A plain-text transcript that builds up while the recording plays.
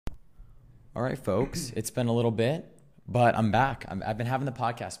All right, folks, it's been a little bit, but I'm back. I've been having the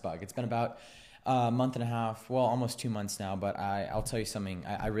podcast bug. It's been about a month and a half, well, almost 2 months now, but I'll tell you something.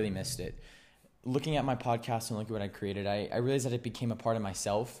 I really missed it. Looking at my podcast and looking at what I created, I realized that it became a part of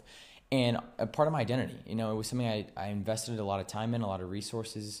myself and a part of my identity. You know, it was something I invested a lot of time in, a lot of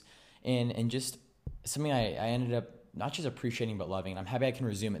resources in, and just something I ended up not just appreciating but loving. And I'm happy I can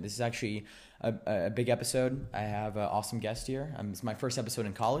resume it. This is actually a big episode. I have an awesome guest here. It's my first episode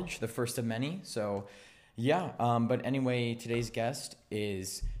in college, the first of many. So yeah, but anyway, today's guest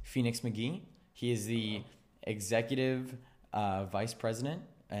is Phoenix McGee. He is the executive vice president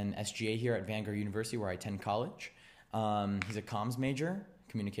and SGA here at Vanguard University, where I attend college. He's a comms major,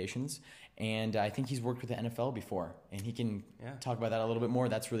 communications, and I think he's worked with the NFL before, and he can talk about that a little bit more.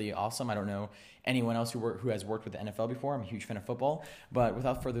 That's really awesome. I don't know anyone else who has worked with the NFL before. I'm a huge fan of football. But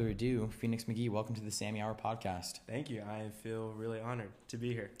without further ado, Phoenix McGee, welcome to the Sammy Hour podcast. Thank you. I feel really honored to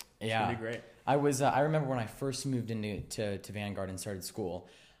be here. It's going to be great. I remember when I first moved into to Vanguard and started school,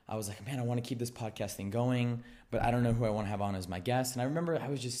 I was like, man, I want to keep this podcast thing going, but I don't know who I want to have on as my guest. And I remember I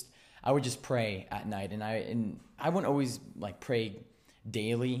would just pray at night, and I wouldn't always like pray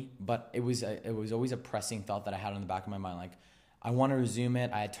daily, but it was always a pressing thought that I had in the back of my mind. Like, I want to resume it.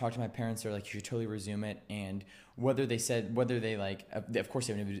 I had talked to my parents. They're like, you should totally resume it. And whether they like, of course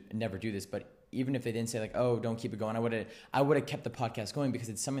they would never do this, but even if they didn't say like, oh, don't keep it going, I would have kept the podcast going because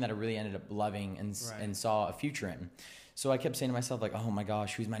it's something that I really ended up loving and saw a future in. So I kept saying to myself like, oh my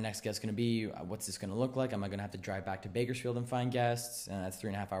gosh, who's my next guest going to be? What's this going to look like? Am I going to have to drive back to Bakersfield and find guests? And that's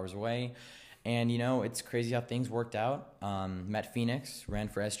 3.5 hours away. And, you know, it's crazy how things worked out. Met Phoenix, ran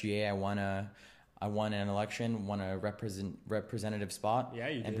for SGA. I won an election, won a representative spot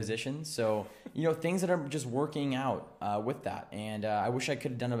and position. So, you know, things that are just working out with that. And I wish I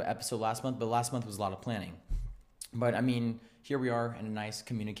could have done an episode last month, but last month was a lot of planning. But, I mean, here we are in a nice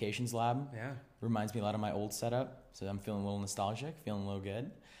communications lab. Yeah. Reminds me a lot of my old setup. So I'm feeling a little nostalgic, feeling a little good.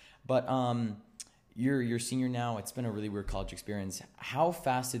 But you're senior now. It's been a really weird college experience. How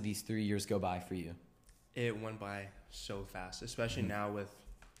fast did these 3 years go by for you? It went by so fast, especially now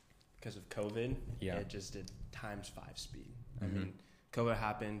because of COVID. Yeah. It just did times 5 speed. I mean, COVID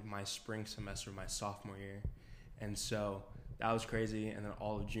happened my spring semester, my sophomore year. And so that was crazy. And then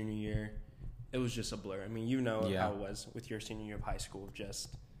all of junior year, it was just a blur. I mean, you know how it was with your senior year of high school,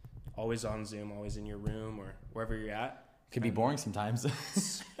 just always on Zoom, always in your room or wherever you're at. Could be boring sometimes.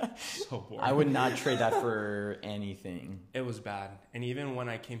 So boring. I would not trade that for anything. It was bad. And even when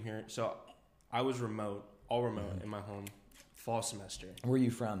I came here, so I was all remote in my home fall semester. Where are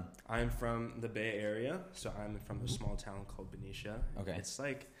you from? I'm from the Bay Area, so I'm from a small town called Benicia. Okay. It's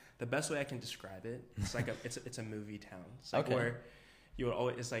like, the best way I can describe it, it's like it's a movie town. It's like where you would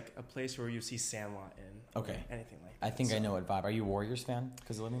always, it's like a place where you see Sandlot in. Okay. Anything like that. I think I know what vibe. Are you a Warriors fan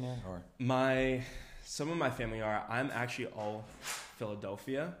because of living there? Or some of my family are. I'm actually all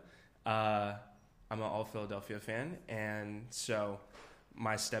Philadelphia. I'm an all Philadelphia fan. And so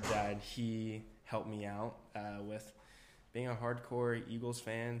my stepdad, he helped me out with being a hardcore Eagles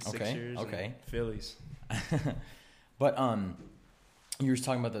fan, Sixers, and Phillies. But you were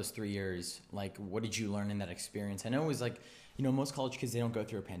talking about those 3 years. Like, what did you learn in that experience? I know it was like, you know, most college kids, they don't go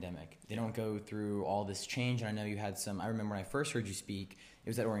through a pandemic. They don't go through all this change. And I know you had I remember when I first heard you speak, it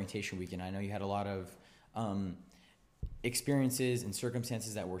was at orientation weekend. I know you had a lot of experiences and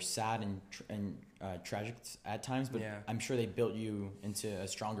circumstances that were sad and tragic at times, but I'm sure they built you into a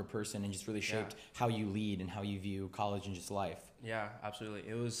stronger person and just really shaped how you lead and how you view college and just life. Yeah, absolutely.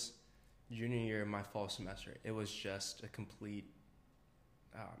 It was junior year of my fall semester. It was just a complete,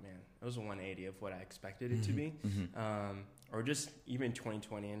 it was a 180 of what I expected it to be. Or just even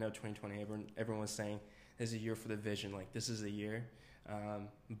 2020. I know 2020, everyone was saying this is a year for the vision, like this is the year.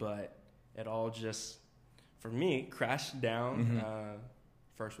 But it all just, for me, crashed down.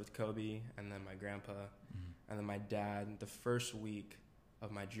 First with Kobe, and then my grandpa, and then my dad the first week of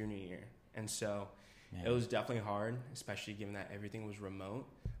my junior year. And so it was definitely hard, especially given that everything was remote.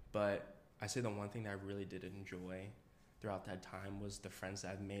 But I say the one thing that I really did enjoy throughout that time was the friends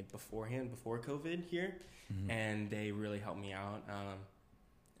that I've made before COVID here. And they really helped me out.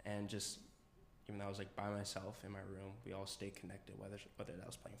 And just, even though I was like by myself in my room, we all stayed connected, whether that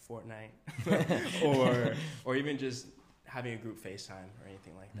was playing Fortnite or even just having a group FaceTime or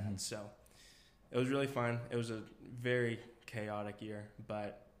anything like that. So it was really fun. It was a very chaotic year,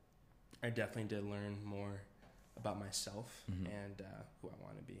 but I definitely did learn more about myself and who I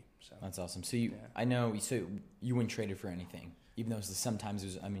want to be. So that's awesome. So I know, so you wouldn't trade it for anything, even though sometimes it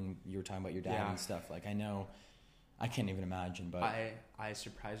was, I mean, you were talking about your dad and stuff. Like, I know, I can't even imagine, but I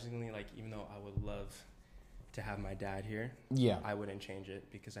surprisingly, like, even though I would love to have my dad here. Yeah. I wouldn't change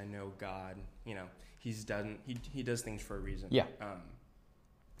it because I know God, you know, he does things for a reason. Yeah.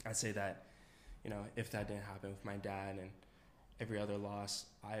 I'd say that, you know, if that didn't happen with my dad and every other loss,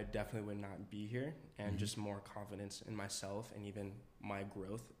 I definitely would not be here, and just more confidence in myself and even my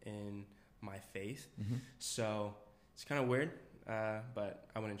growth in my faith. So it's kind of weird, but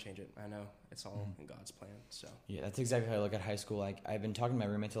I wouldn't change it. I know it's all in God's plan. So yeah, that's exactly how I look at high school. Like, I've been talking to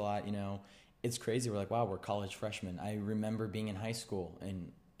my roommates a lot, you know, it's crazy. We're like, wow, we're college freshmen. I remember being in high school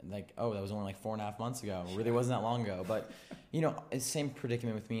and like, oh, that was only like 4.5 months ago. It really wasn't that long ago. But, you know, it's the same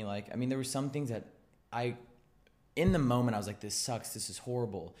predicament with me. Like, I mean, there were some things that in the moment, I was like, this sucks. This is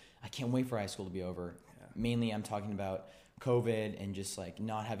horrible. I can't wait for high school to be over. Yeah. Mainly, I'm talking about COVID and just like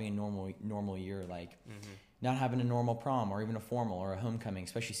not having a normal year, like not having a normal prom or even a formal or a homecoming,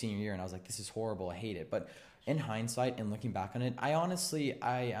 especially senior year. And I was like, this is horrible. I hate it. But in hindsight and looking back on it,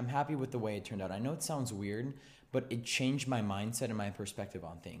 I'm happy with the way it turned out. I know it sounds weird, but it changed my mindset and my perspective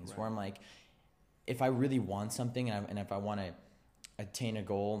on things. Right. Where I'm like, if I really want something and if I want to attain a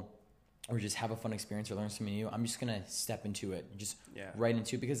goal or just have a fun experience or learn something new, I'm just going to step into it, just right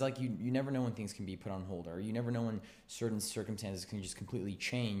into it. Because like you never know when things can be put on hold, or you never know when certain circumstances can just completely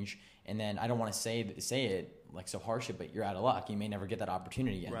change. And then I don't want to say it like so harsh, but you're out of luck. You may never get that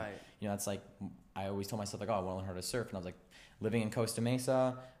opportunity again. Right. You know, it's like, I always told myself like, oh, I want to learn how to surf. And I was like, living in Costa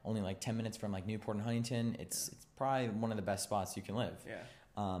Mesa, only like 10 minutes from like Newport and Huntington, it's probably one of the best spots you can live. Yeah.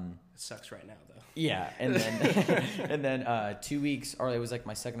 It sucks right now though. Yeah. And then, and then 2 weeks, or it was like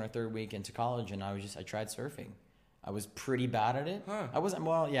my second or third week into college, and I tried surfing. I was pretty bad at it. Huh. I was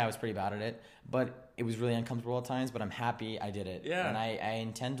pretty bad at it, but it was really uncomfortable at times, but I'm happy I did it. Yeah. And I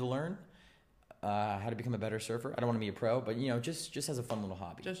intend to learn how to become a better surfer. I don't want to be a pro, but you know, just as a fun little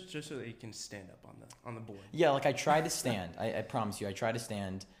hobby. Just so that you can stand up on the board. Yeah, like I tried to stand. I promise you, I tried to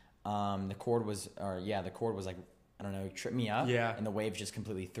stand. The cord was like, I don't know, tripped me up. Yeah. And the waves just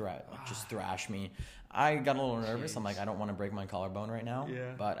completely thrashed me. I got a little nervous. I'm like, I don't want to break my collarbone right now.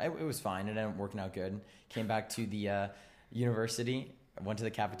 Yeah. But it was fine. It ended up working out good. Came back to the university. I went to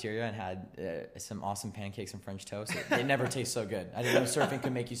the cafeteria and had some awesome pancakes and French toast. It never tastes so good. I didn't know surfing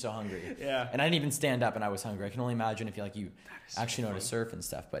could make you so hungry. Yeah. And I didn't even stand up, and I was hungry. I can only imagine if you actually know how to surf and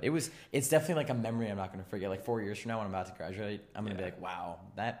stuff. But it's definitely like a memory I'm not going to forget. Like 4 years from now when I'm about to graduate, I'm going to be like, wow,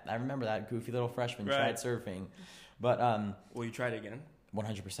 I remember that goofy little freshman tried surfing. But will you try it again?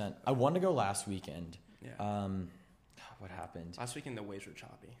 100%. I wanted to go last weekend. Yeah. What happened? Last weekend the waves were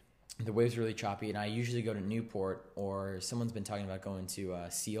choppy. The waves were really choppy, and I usually go to Newport, or someone's been talking about going to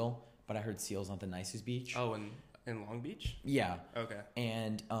Seal, but I heard Seal's not the nicest beach. Oh, in Long Beach? Yeah. Okay.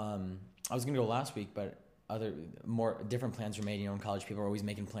 And I was gonna go last week, but different plans were made. You know, in college, people are always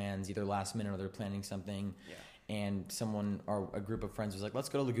making plans, either last minute or they're planning something. Yeah. And someone or a group of friends was like, let's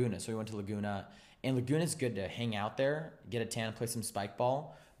go to Laguna. So we went to Laguna, and Laguna's good to hang out there, get a tan, play some spike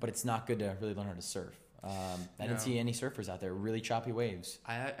ball, but it's not good to really learn how to surf. I didn't see any surfers out there. Really choppy waves.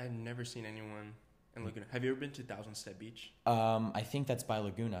 I've never seen anyone in Laguna. Have you ever been to 1,000 Step Beach? I think that's by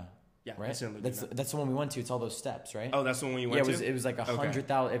Laguna. Yeah, right. That's in Laguna. That's the one we went to. It's all those steps, right? Oh, that's the one you went to. Yeah, it was like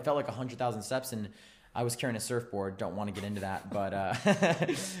 100,000. It felt like 100,000 steps, and I was carrying a surfboard. Don't want to get into that, but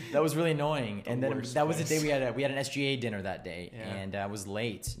that was really annoying. And then that was the day we had an SGA dinner that day, and I was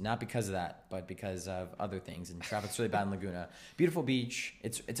late, not because of that, but because of other things. And traffic's really bad in Laguna. Beautiful beach.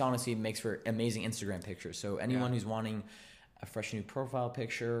 It's honestly makes for amazing Instagram pictures. So anyone who's wanting a fresh new profile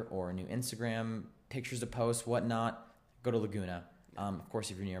picture or a new Instagram pictures to post, whatnot, go to Laguna. Of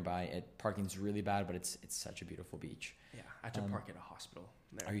course, if you're nearby, parking's really bad, but it's such a beautiful beach. Yeah, I had to park at a hospital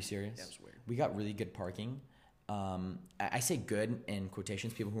there. Are you serious? That was weird. We got really good parking. I say good in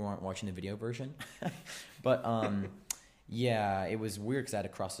quotations, people who aren't watching the video version. But yeah, it was weird because I had to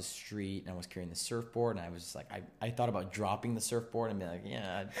cross the street, and I was carrying the surfboard, and I was just like, I thought about dropping the surfboard and being like,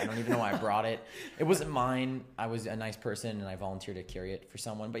 yeah, I don't even know why I brought it. It wasn't mine. I was a nice person, and I volunteered to carry it for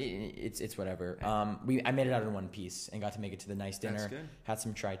someone, but it's whatever. I made it out in one piece and got to make it to the nice dinner. That's good. Had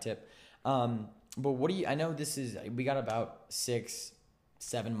some tri-tip. But I know we got about 6-7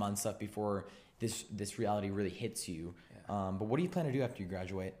 months left before this reality really hits you. Yeah. But what do you plan to do after you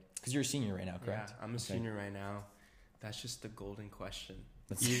graduate? Because you're a senior right now, correct? Yeah, I'm a senior right now. That's just the golden question.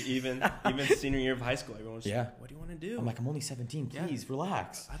 Even senior year of high school, everyone's like, what do you want to do? I'm like, I'm only 17. Please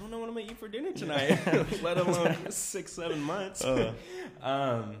relax. I don't know what I'm going to eat for dinner tonight, let alone 6-7 months.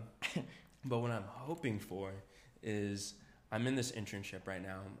 But what I'm hoping for is I'm in this internship right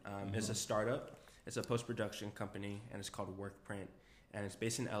now. It's a startup. It's a post-production company, and it's called WorkPrint, and it's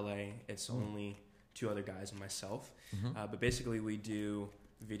based in LA. It's only 2 other guys and myself. But basically, we do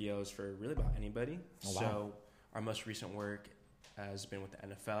videos for really about anybody. Oh, wow. So our most recent work has been with the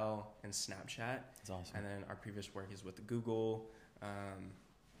NFL and Snapchat. That's awesome. And then our previous work is with Google.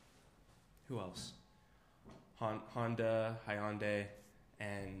 Who else? Honda, Hyundai,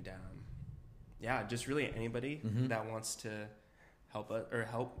 and just really anybody that wants to help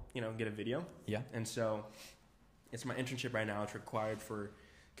get a video. Yeah. And so it's my internship right now. It's required for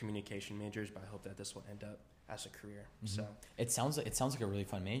communication majors, but I hope that this will end up as a career. So it sounds like a really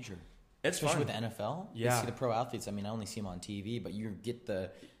fun major. It's especially fun. with the NFL. Yeah. You see the pro athletes. I mean, I only see them on TV, but you get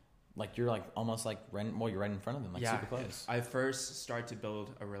you're almost like you're right in front of them, super close. I first started to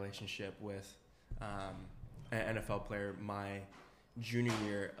build a relationship with an NFL player my junior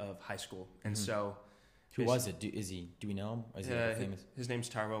year of high school, and so. Who was it? Do we know him? Is he famous? His name's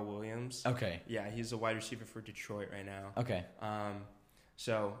Tyrell Williams. Okay. Yeah, he's a wide receiver for Detroit right now. Okay.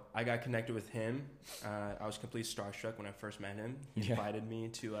 So I got connected with him. I was completely starstruck when I first met him. He invited me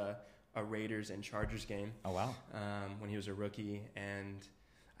to a Raiders and Chargers game. Oh wow. When he was a rookie, and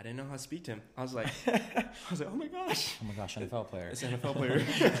I didn't know how to speak to him. I was like, oh my gosh. Oh my gosh, NFL player. It's an NFL player.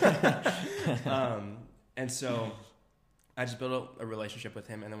 And so I just built up a relationship with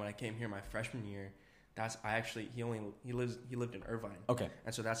him, and then when I came here my freshman year. He lived in Irvine. Okay.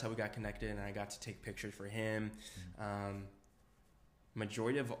 And so that's how we got connected, and I got to take pictures for him.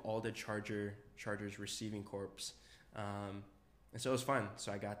 Majority of all the Chargers receiving corps. And so it was fun.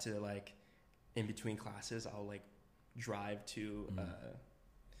 So I got to in between classes, I'll drive to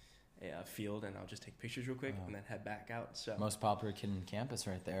a field and I'll just take pictures real quick and then head back out. So most popular kid on campus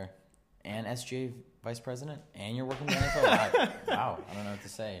right there. And SGA vice president, and you're working in the NFL. Wow, I don't know what to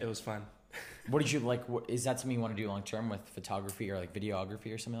say. It was fun. What did you is that something you want to do long term with photography or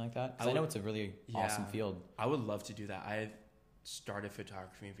videography or something like that? Because I know it's a really awesome field. I would love to do that. I started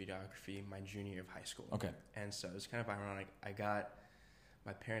photography and videography my junior year of high school. Okay. And so it was kind of ironic.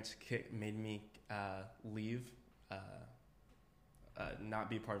 My parents made me leave, not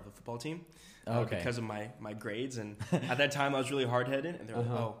be part of the football team because of my grades. And at that time I was really hard-headed, and they were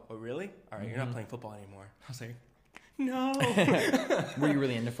like, oh, really? All right, you're not playing football anymore. I was like, no. Were you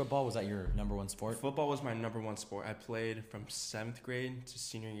really into football? Was that your number one sport? Football was my number one sport. I played from 7th grade to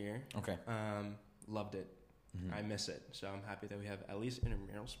senior year. Okay. Loved it. I miss it. So I'm happy that we have at least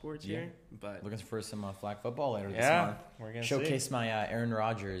intramural sports here. But looking for some flag football later this month. We're gonna showcase my Aaron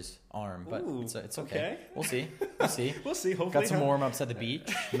Rodgers arm, but it's okay. We'll see. We'll see. Hopefully, got some warm ups at the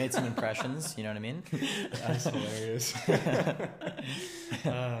beach. Made some impressions. You know what I mean? That's hilarious.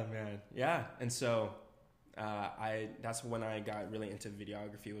 Oh man, yeah. And so that's when I got really into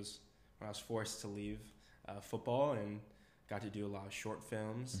videography. Was when I was forced to leave football and got to do a lot of short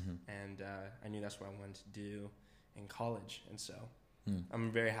films, and I knew that's what I wanted to do in college. And so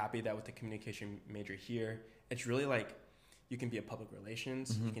I'm very happy that with the communication major here, it's really you can be a public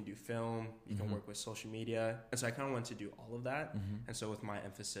relations, you can do film, you can work with social media. And so I kind of wanted to do all of that. And so with my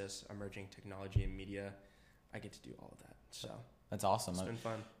emphasis, emerging technology and media, I get to do all of that. So that's awesome. It's been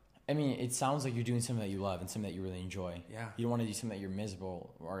fun. I mean, it sounds like you're doing something that you love and something that you really enjoy. Yeah. You don't want to do something that you're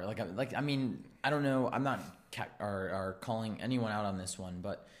miserable or I mean, I don't know. I'm not or calling anyone out on this one,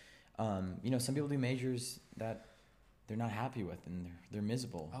 but some people do majors that they're not happy with and they're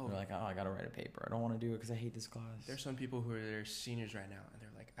miserable. Oh. They're like, oh, I got to write a paper. I don't want to do it because I hate this class. There's some people who are seniors right now and they're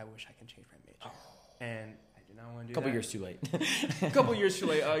like, I wish I can change my major. And I do not want to do that. Couple years too late. Couple years too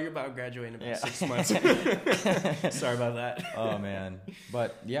late. Oh, you're about to graduate in about 6 months. Sorry about that. Oh man.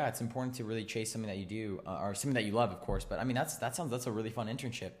 But yeah, it's important to really chase something that you do or something that you love, of course. But I mean, that's a really fun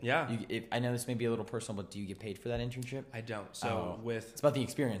internship. Yeah. I know this may be a little personal, but do you get paid for that internship? I don't. So it's about the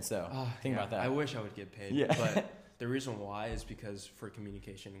experience though. Think about that. I wish I would get paid. Yeah. But the reason why is because for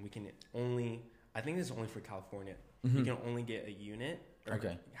communication, we can I think this is only for California. You can only get a unit or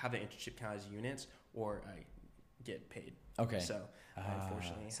have the internship count as units or get paid. Okay. So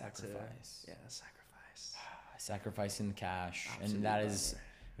unfortunately, sacrifice. Sacrifice. Sacrificing the cash, Absolutely. And that is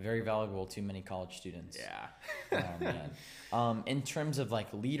very valuable to many college students. Yeah. Oh man. In terms of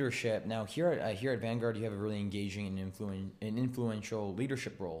leadership, now here at Vanguard, you have a really engaging and influential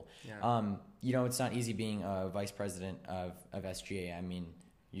leadership role. Yeah. It's not easy being a vice president of SGA. I mean,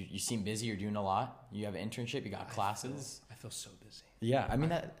 you seem busy. You're doing a lot. You have an internship. You got classes. I feel so busy. Yeah, I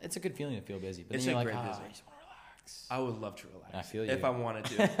mean it's a good feeling to feel busy. But it's then you're great busy. I just want to relax. I would love to relax. I feel you. If I wanted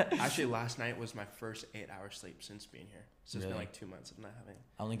to. Actually, last night was my first 8-hour sleep since being here. So it's been 2 months of not having.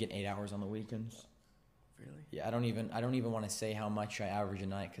 I only get 8 hours on the weekends. Really? Yeah, I don't even want to say how much I average a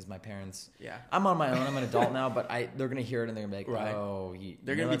night because my parents. Yeah. I'm on my own. I'm an adult now, but they're gonna hear it and they're gonna be like, right. "Oh,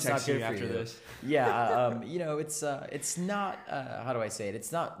 they're gonna be texting you after this." Yeah. It's not. How do I say it?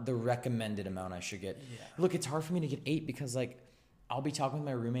 It's not the recommended amount I should get. Yeah. Look, it's hard for me to get 8 because I'll be talking with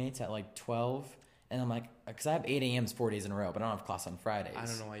my roommates at 12, And I'm like, because I have 8 a.m.s 4 days in a row, but I don't have class on Fridays. I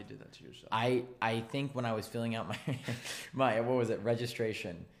don't know why you did that to yourself. I think when I was filling out my what was it,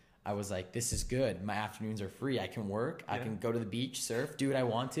 registration, I was like, this is good. My afternoons are free. I can work. I can go to the beach, surf, do what I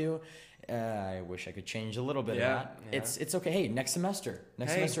want to. I wish I could change a little bit of that. Yeah. It's okay. Hey, next semester,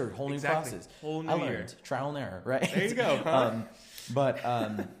 whole new classes. Whole new I year. learned trial and error, right? There you go. Huh? But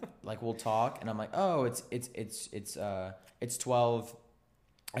like we'll talk, and I'm like, oh, it's 12.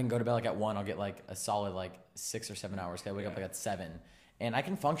 I can go to bed like at 1. I'll get like a solid like 6 or 7 hours. I wake up like at 7, and I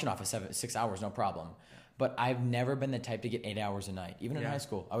can function off of 6 hours, no problem. Yeah. But I've never been the type to get 8 hours a night. Even in high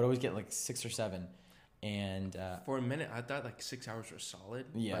school, I would always get like 6 or 7. And for a minute, I thought like 6 hours were solid.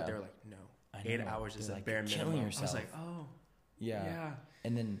 Yeah, but they were like, no, 8 hours is like bare minimum. Killing yourself. I was like, oh, yeah.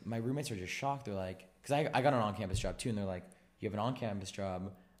 And then my roommates are just shocked. They're like, because I got an on-campus job too, and they're like, you have an on-campus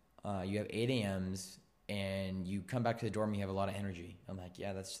job, you have 8 a.m.s, and you come back to the dorm, and you have a lot of energy. I'm like,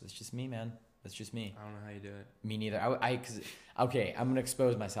 yeah, that's just me, man. That's just me. I don't know how you do it. Me neither. Okay, I'm gonna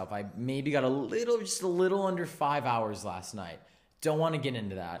expose myself. I maybe got just a little under 5 hours last night. Don't want to get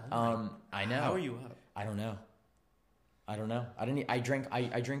into that. I know. How are you up? I don't know. I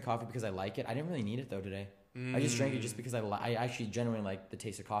drink coffee because I like it. I didn't really need it though today. I just drank it just because I actually genuinely like the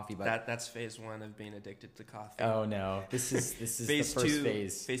taste of coffee. But that's phase 1 of being addicted to coffee. Oh no, this is phase the first 2,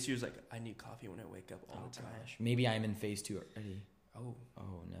 phase. Phase 2 is like, I need coffee when I wake up all the time. Gosh. Maybe I'm in phase 2 already. Oh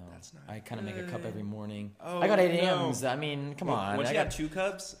no, that's not. I kind of make a cup every morning. Oh, I got 8 a.m.s. I mean, come on. Once you got 2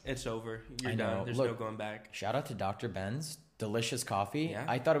 cups, it's over. You're done. There's no going back. Shout out to Dr. Ben's. Delicious coffee. Yeah.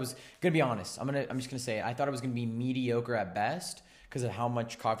 I thought it was gonna be honest. I'm just gonna say it. I thought it was gonna be mediocre at best because of how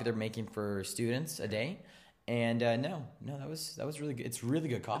much coffee they're making for students a day. And no, that was really good. It's really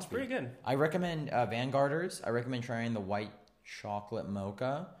good coffee. It's pretty good. I recommend Vanguarders. I recommend trying the white chocolate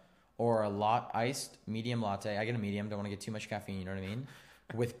mocha or a iced medium latte. I get a medium. Don't want to get too much caffeine. You know what I mean?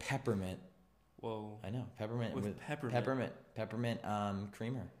 With peppermint. Whoa. I know peppermint with peppermint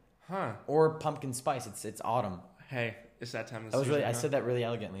creamer. Huh? Or pumpkin spice. It's autumn. Hey, it's that time of the season. I said that really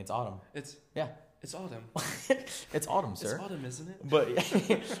elegantly. It's autumn. It's autumn. It's autumn, sir. It's autumn, isn't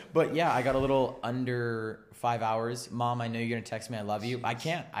it? But yeah, I got a little under 5 hours. Mom, I know you're gonna text me. I love you. Jeez. I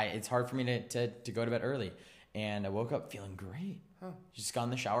can't. It's hard for me to go to bed early. And I woke up feeling great. Huh. Just got in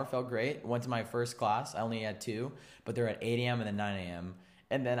the shower, felt great. Went to my first class. I only had 2, but they're at 8 a.m. and then 9 a.m.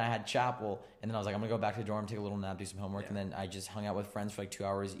 And then I had chapel. And then I was like, I'm gonna go back to the dorm, take a little nap, do some homework. Yeah. And then I just hung out with friends for like 2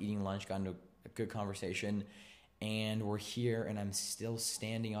 hours, eating lunch, got into a good conversation. And we're here, and I'm still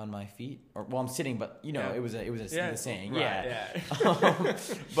standing on my feet. I'm sitting, but it was a saying, right,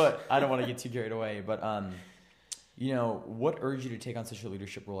 but I don't want to get too carried away. But what urged you to take on such a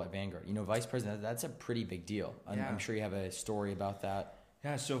leadership role at Vanguard? Vice president, that's a pretty big deal. I'm sure you have a story about that.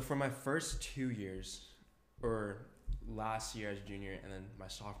 Yeah. So for my first 2 years, or last year as a junior, and then my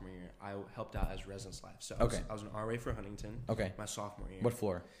sophomore year, I helped out as residence life. So I was an RA for Huntington. Okay. My sophomore year. What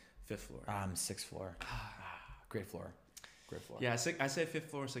floor? 5th floor. 6th floor. Great floor. Yeah, I say 5th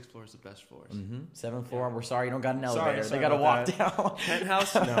floor, 6th floor is the best floors. 7th floor. We're sorry you don't got an elevator. Sorry they got to walk down.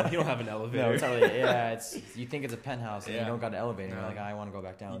 Penthouse? No, you don't have an elevator. No, it's not really. Yeah, you think it's a penthouse and you don't got an elevator. No. You're like, I want to go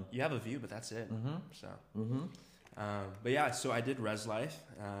back down. You have a view, but that's it. So. But yeah, so I did res life.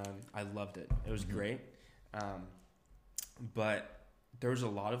 I loved it. It was great. But there was a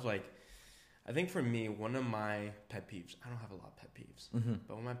lot of I think for me, one of my pet peeves, I don't have a lot of pet peeves,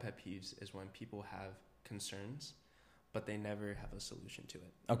 but one of my pet peeves is when people have concerns, but they never have a solution to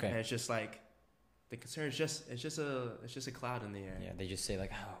it. Okay. And it's just like, the concern is it's just a cloud in the air. Yeah, they just say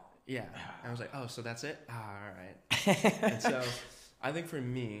like, oh. Yeah. And I was like, oh, so that's it? All right. And so I think for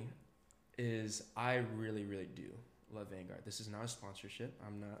me is I really, really do love Vanguard. This is not a sponsorship.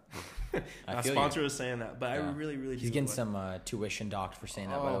 I'm not not sponsored with saying that, but I really, really do. He's getting some tuition docked for saying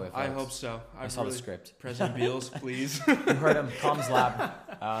that, by the way. Folks. I hope so. I saw the script. President Beals, please. You heard him. Comms Lab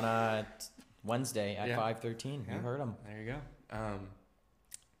on Wednesday at 5:13. Yeah. You heard him. There you go.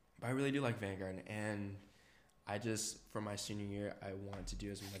 But I really do like Vanguard, and I just, for my senior year, I want to do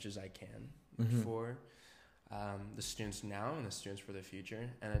as much as I can for the students now and the students for the future.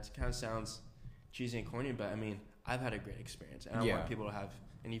 And it kind of sounds cheesy and corny, but I mean, I've had a great experience, and I want people to have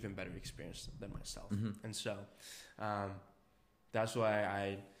an even better experience than myself. And so that's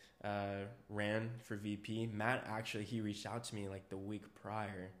why I ran for VP. Matt, actually, he reached out to me the week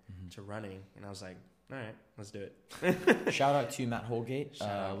prior to running, and I was like, all right, let's do it. Shout out to Matt Holgate.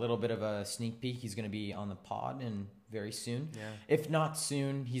 A little bit of a sneak peek. He's going to be on the pod and very soon. Yeah. If not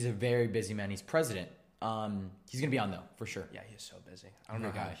soon, he's a very busy man. He's president. He's going to be on, though, for sure. Yeah, he's so busy. I don't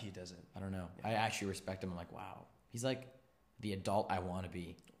know how he does it. I don't know. Yeah. I actually respect him. I'm like, wow. He's like the adult I want to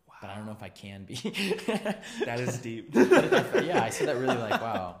be. Wow. but I don't know if I can be. That is deep. Yeah, I said that really like,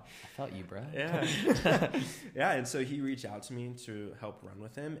 wow, I felt you, bro. Yeah. Yeah, and so he reached out to me to help run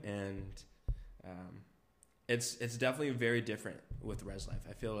with him, and it's definitely very different with Res Life.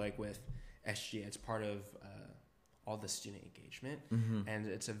 I feel like with SGA, it's part of all the student engagement, and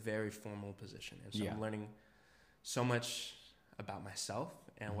it's a very formal position. And so I'm learning so much about myself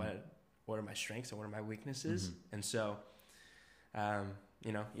and what are my strengths and what are my weaknesses. And so,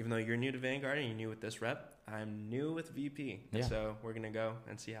 even though you're new to Vanguard and you're new with this rep, I'm new with VP. And so we're going to go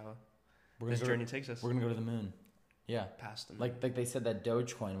and see how this journey takes us. We're going to go to the moon. Yeah. Past the moon. Like they said that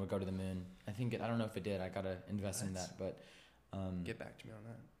Dogecoin would go to the moon. I don't know if it did. I got to invest in that, but get back to me on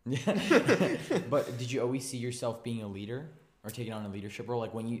that. Yeah. But did you always see yourself being a leader or taking on a leadership role?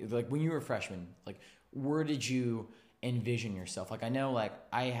 Like when you were a freshman, like where did you envision yourself? Like I know like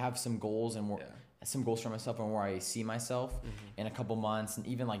I have some goals and some goals for myself and where I see myself in a couple months and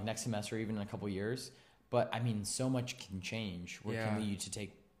even like next semester, even in a couple years. But I mean, so much can change. Where can lead you to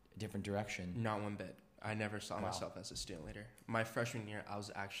take a different direction? Not one bit. I never saw myself as a student leader. My freshman year, I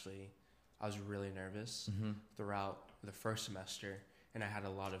was really nervous throughout the first semester, and I had a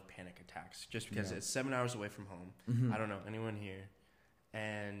lot of panic attacks just because it's 7 hours away from home. I don't know anyone here,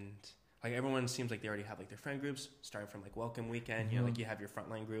 and like everyone seems like they already have like their friend groups, starting from like welcome weekend. Like you have your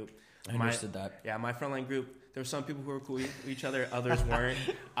frontline group. I understood that. Yeah, my frontline group. There were some people who were cool with each other, others weren't.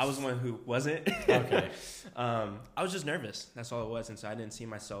 I was the one who wasn't. Okay. I was just nervous. That's all it was, and so I didn't see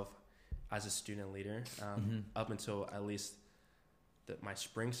myself as a student leader up until at least my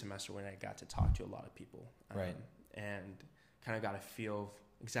spring semester when I got to talk to a lot of people, and kind of got a feel of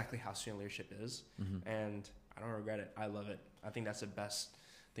exactly how student leadership is, and I don't regret it. I love it. I think that's the best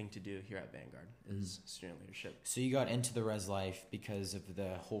thing to do here at Vanguard is student leadership. So you got into the Res Life because of the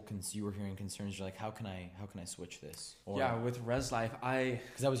whole you were hearing concerns. You're like, how can I switch this? With Res Life, because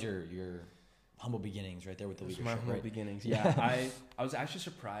that was your humble beginnings right there with the leadership. My humble beginnings. Yeah, I was actually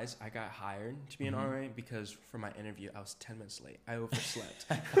surprised I got hired to be an RA because for my interview I was 10 minutes late. I overslept.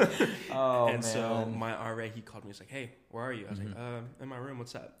 So my RA, he called me. He's like, "Hey, where are you?" I was like, "In my room.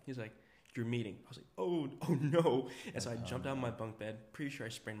 What's up?" He's like, "Your meeting." I was like, "Oh no!" And so I jumped out of my bunk bed. Pretty sure I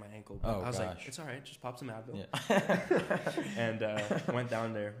sprained my ankle. But I was like, "It's all right. Just pop some Advil." Yeah. And went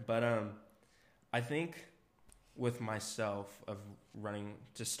down there. But I think with myself of running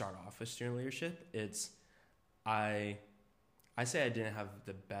to start off with student leadership, it's I say I didn't have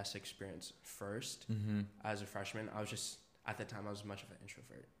the best experience first as a freshman. I was just at the time I was much of an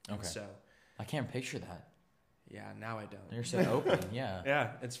introvert. Okay. So I can't picture that. Yeah, now I don't. You're so open. Yeah.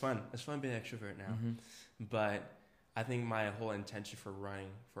 Yeah, it's fun. It's fun being an extrovert now. But I think my whole intention for running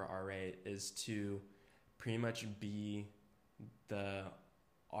for RA is to pretty much be the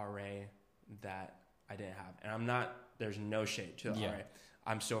RA that I didn't have. And I'm not, there's no shade to the RA.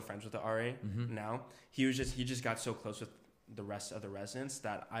 I'm still friends with the RA now. He just got so close with the rest of the residents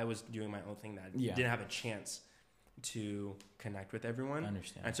that I was doing my own thing that didn't have a chance to connect with everyone. I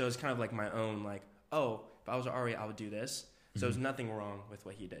understand. And so it's kind of like my own, like, oh, if I was an RA, I would do this. So there's nothing wrong with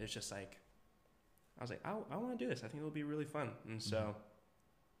what he did. It's just like, I was like, I want to do this. I think it'll be really fun. And so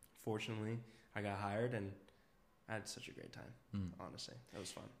fortunately, I got hired and I had such a great time. Honestly, it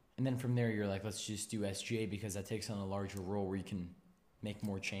was fun. And then from there, you're like, let's just do SGA because that takes on a larger role where you can make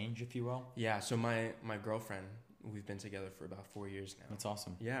more change, if you will. Yeah. So my girlfriend, we've been together for about 4 years now. That's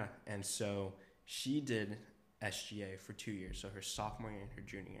awesome. Yeah. And so she did SGA for 2 years, so her sophomore year and her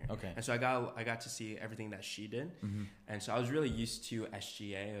junior year. Okay. And so I got to see everything that she did, and so I was really used to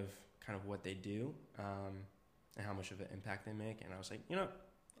SGA of kind of what they do, and how much of an impact they make. And I was like,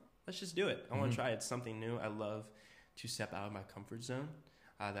 let's just do it. I want to try it. It's something new. I love to step out of my comfort zone.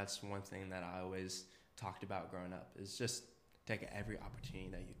 That's one thing that I always talked about growing up is just take every opportunity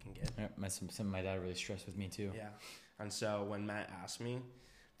that you can get. Yeah, my dad really stressed with me too. Yeah, and so when Matt asked me.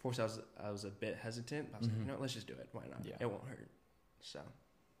 Of course, I was a bit hesitant. But I was like, let's just do it. Why not? Yeah. It won't hurt. So,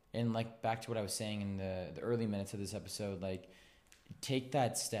 and like back to what I was saying in the early minutes of this episode, like take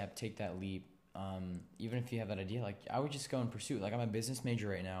that step, take that leap. Even if you have that idea, like I would just go and pursue it. Like I'm a business major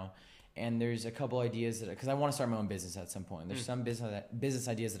right now, and there's a couple ideas that because I want to start my own business at some point. There's some business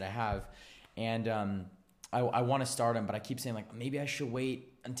ideas that I have, and I want to start them, but I keep saying like maybe I should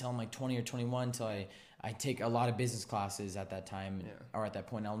wait until I'm like 20 or 21 until I take a lot of business classes at that time or at that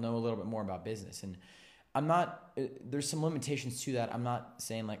point. I'll know a little bit more about business. And I'm not, there's some limitations to that. I'm not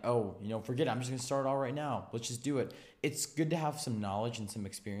saying like, oh, forget it. I'm just going to start it all right now. Let's just do it. It's good to have some knowledge and some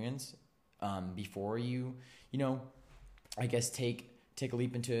experience before you, I guess take a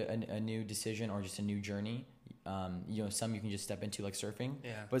leap into a new decision or just a new journey. Some you can just step into like surfing,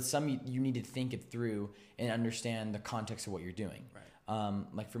 but some you need to think it through and understand the context of what you're doing. Right.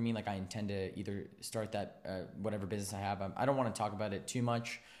 Like for me, like I intend to either start that whatever business I have. I don't want to talk about it too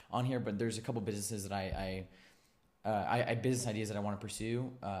much on here, but there's a couple businesses that I business ideas that I want to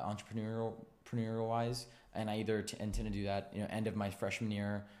pursue, entrepreneurial wise, and I either intend to do that, end of my freshman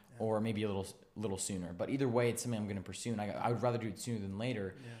year or maybe a little sooner. But either way, it's something I'm going to pursue, and I would rather do it sooner than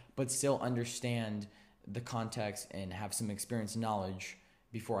later, but still understand the context and have some experience and knowledge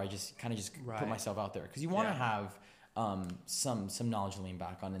before I just put myself out there, because you want to have some knowledge to lean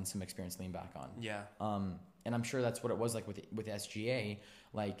back on and some experience to lean back on. Yeah. And I'm sure that's what it was like with SGA.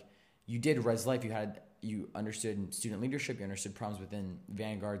 Like you did Res Life, you understood student leadership, you understood problems within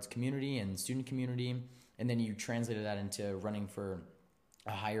Vanguard's community and student community, and then you translated that into running for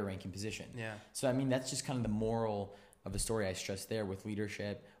a higher ranking position. Yeah. So I mean, that's just kind of the moral of the story I stressed there with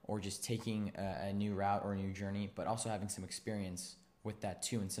leadership, or just taking a new route or a new journey, but also having some experience with that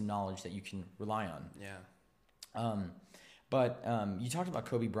too, and some knowledge that you can rely on. Yeah. But you talked about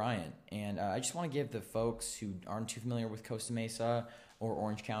Kobe Bryant, and I just want to give the folks who aren't too familiar with Costa Mesa or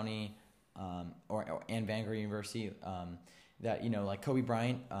Orange County and Vanguard University that, like Kobe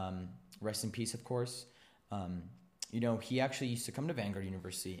Bryant, rest in peace, of course. He actually used to come to Vanguard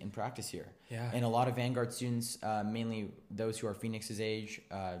University and practice here. Yeah. And a lot of Vanguard students, mainly those who are Phoenix's age,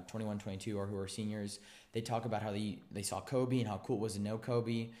 21, 22, or who are seniors, they talk about how they saw Kobe and how cool it was to know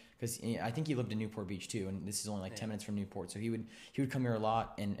Kobe. Because I think he lived in Newport Beach too, and this is only 10 minutes from Newport. So he would come here a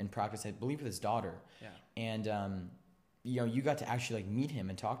lot and practice, I believe, with his daughter. Yeah. And you got to actually meet him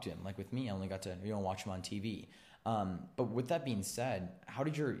and talk to him. Like with me, I only got to watch him on TV. But with that being said, how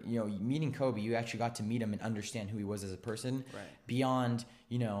did your meeting Kobe? You actually got to meet him and understand who he was as a person, right? Beyond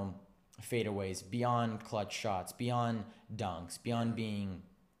fadeaways, beyond clutch shots, beyond dunks, beyond being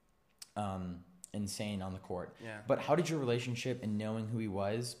insane on the court. Yeah. But how did your relationship and knowing who he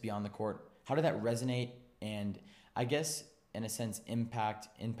was beyond the court, how did that resonate, and I guess in a sense impact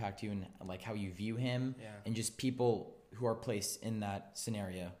you and like how you view him and just people who are placed in that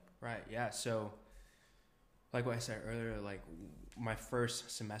scenario? Right. Yeah. So like what I said earlier, like my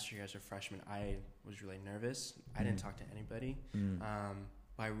first semester here as a freshman, I was really nervous. I didn't talk to anybody.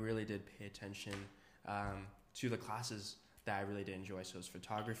 But I really did pay attention to the classes that I really did enjoy. So it was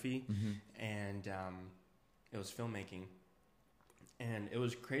photography and it was filmmaking. And it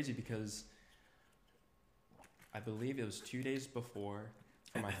was crazy because I believe it was 2 days before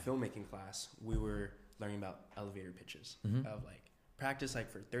for my filmmaking class, we were learning about elevator pitches of like practice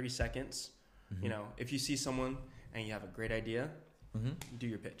like for 30 seconds. If you see someone and you have a great idea, do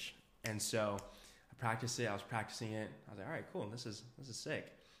your pitch. And so I practiced it. I was practicing it. I was like, all right, cool. This is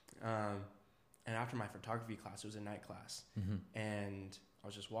sick. And after my photography class, it was a night class. And I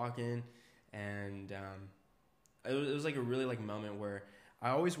was just walking, and it was like a really like moment where I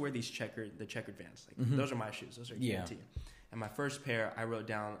always wear these checkered Vans. Like those are my shoes. Those are guaranteed. And my first pair, I wrote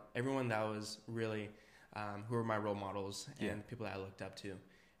down everyone that was really who were my role models and people that I looked up to.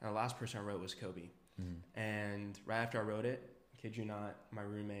 And the last person I wrote was Kobe. And right after I wrote it, kid you not, my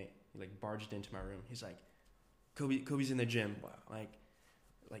roommate, he like barged into my room. He's like, Kobe's in the gym. Wow.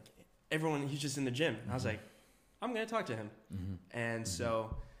 Like everyone, he's just in the gym. And I was like, I'm going to talk to him. And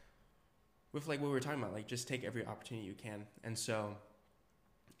so with like what we were talking about, like just take every opportunity you can. And so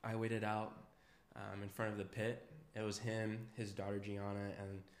I waited out in front of the pit. It was him, his daughter Gianna,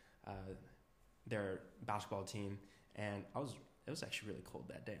 and their basketball team. And it was actually really cold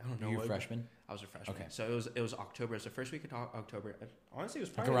that day. I don't know. Were you a freshman? I was a freshman. Okay. So it was October. It's the first week of October. Honestly, it was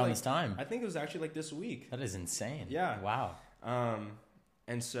probably like around this time. I think it was actually like this week. That is insane. Yeah. Wow.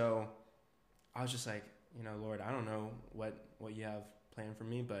 And so I was just like, Lord, I don't know what you have planned for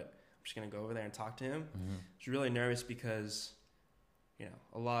me, but I'm just gonna go over there and talk to him. I was really nervous because,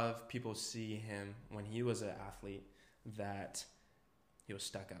 a lot of people see him when he was an athlete that he was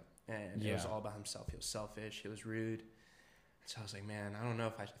stuck up and it was all about himself. He was selfish. He was rude. So I was like, man, I don't know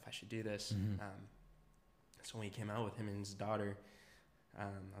if I should do this. So when he came out with him and his daughter, I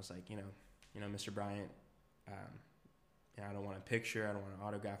was like, Mr. Bryant, I don't want a picture. I don't want an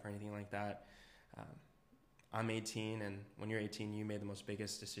autograph or anything like that. I'm 18, and when you're 18, you made the most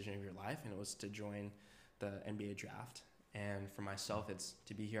biggest decision of your life, and it was to join the NBA draft. And for myself, it's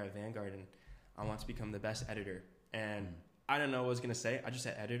to be here at Vanguard, and I want to become the best editor. And I don't know what I was going to say. I just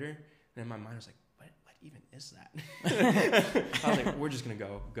said editor, and in my mind, I was like, even is that? I was like, we're just gonna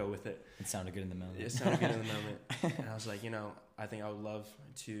go with it. It sounded good in the moment. It sounded good in the moment. And I was like, I think I would love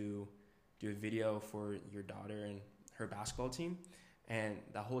to do a video for your daughter and her basketball team. And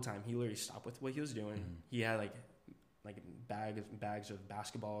the whole time he literally stopped with what he was doing. He had like bags of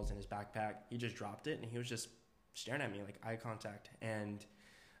basketballs in his backpack. He just dropped it and he was just staring at me, like eye contact. And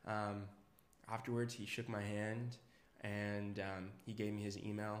afterwards he shook my hand and he gave me his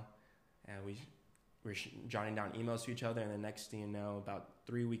email, and we were jotting down emails to each other. And the next thing you know, about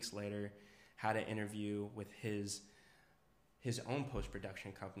 3 weeks later, had an interview with his own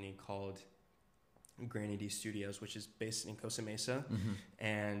post-production company called Granny D Studios, which is based in Costa Mesa.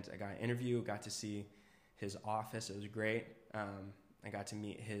 And I got an interview, got to see his office. It was great. I got to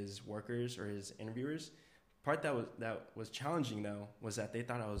meet his workers or his interviewers. Part that was challenging though was that they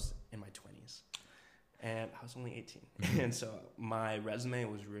thought I was in my 20s, and I was only 18. And so my resume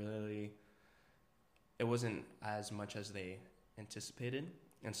was it wasn't as much as they anticipated.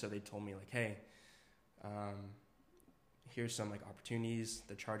 And so they told me like, hey, here's some like opportunities.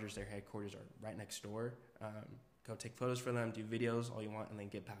 The Chargers, their headquarters are right next door. Go take photos for them, do videos, all you want, and then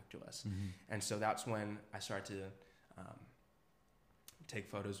get back to us. And so that's when I started to take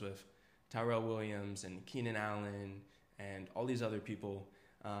photos with Tyrell Williams and Keenan Allen and all these other people.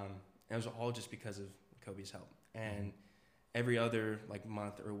 And it was all just because of Kobe's help. And every other like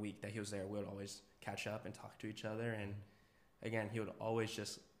month or week that he was there, we would always catch up and talk to each other. And again, he would always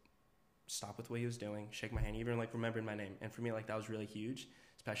just stop with what he was doing, shake my hand, even like remembered my name. And for me, like that was really huge,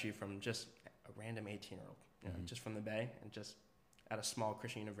 especially from just a random 18-year-old, you know, just from the Bay and just at a small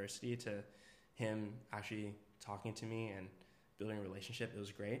Christian university, to him actually talking to me and building a relationship. It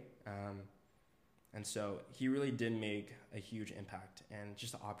was great. And so he really did make a huge impact, and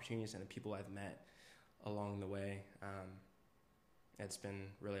just the opportunities and the people I've met along the way. It's been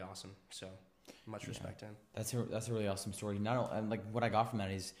really awesome. So much respect to him. That's a really awesome story. And like what I got from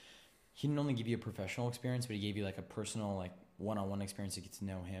that is he didn't only give you a professional experience, but he gave you like a personal, like one-on-one experience to get to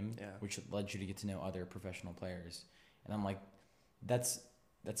know him, which led you to get to know other professional players. And I'm like, that's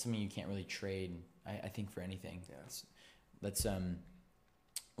something you can't really trade, I think, for anything. Yeah. That's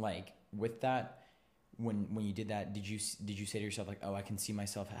like with that, when you did that, did you say to yourself like, oh, I can see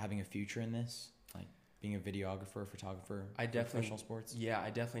myself having a future in this, like being a videographer, photographer, professional sports? Yeah, I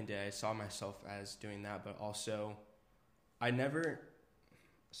definitely did. I saw myself as doing that, but also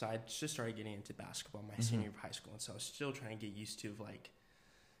so I just started getting into basketball my senior year of high school, and so I was still trying to get used to like,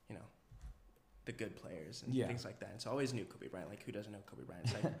 you know, the good players and things like that. And so I always knew Kobe Bryant. Like, who doesn't know Kobe Bryant?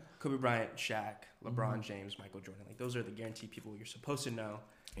 It's like Kobe Bryant, Shaq, LeBron James, Michael Jordan. Like, those are the guaranteed people you're supposed to know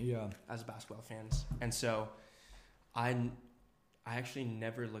as basketball fans. And so I actually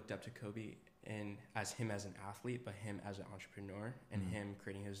never looked up to Kobe as him as an athlete, but him as an entrepreneur and him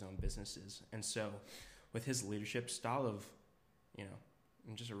creating his own businesses. And so with his leadership style of, you know,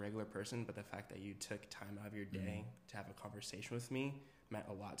 I'm just a regular person, but the fact that you took time out of your day to have a conversation with me meant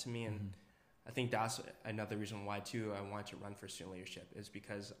a lot to me. And I think that's another reason why, too, I wanted to run for student leadership, is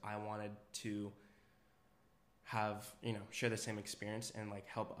because I wanted to have, you know, share the same experience and, like,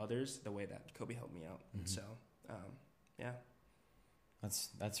 help others the way that Kobe helped me out. And so, yeah.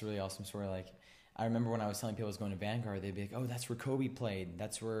 That's a really awesome story. Like, I remember when I was telling people I was going to Vanguard, they'd be like, oh, that's where Kobe played.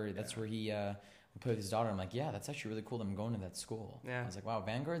 That's where he played with his daughter. I'm like, yeah, that's actually really cool that I'm going to that school. Yeah. I was like, wow,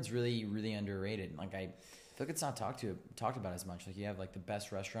 Vanguard's really, really underrated. Like, I feel like it's not talked about as much. Like, you have like the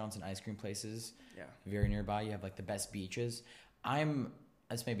best restaurants and ice cream places very nearby. You have like the best beaches.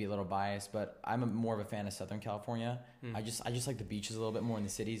 This may be a little biased, but I'm more of a fan of Southern California. I just like the beaches a little bit more in the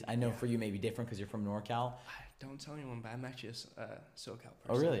cities. I know for you may be different because you're from NorCal. Don't tell anyone, but I'm actually a SoCal person.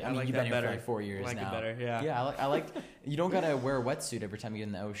 Oh, really? I mean, like you've been here better. for like 4 years I like now. it better, yeah. Yeah, I like you don't gotta wear a wetsuit every time you get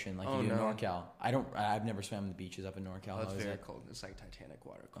in the ocean like you do in NorCal. I've never swam the beaches up in NorCal. Oh, it's very cold. It's like Titanic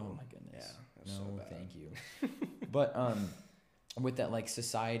water cold. Oh my goodness. Yeah. No, so bad. thank you. But with that like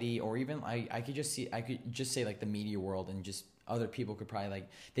society, or even I could just say like the media world, and just other people could probably like,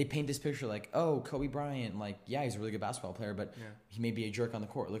 they paint this picture like, oh, Kobe Bryant, like, yeah, he's a really good basketball player, but he may be a jerk on the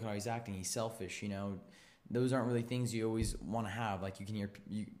court. Look at how he's acting. He's selfish, you know. Those aren't really things you always want to have. Like, you can hear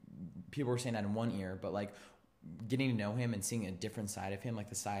people are saying that in one ear, but like getting to know him and seeing a different side of him, like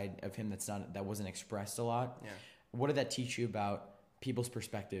the side of him that wasn't expressed a lot. Yeah. What did that teach you about people's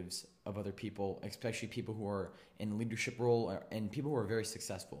perspectives of other people, especially people who are in leadership role and people who are very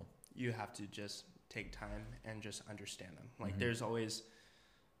successful? You have to just take time and just understand them. Like there's always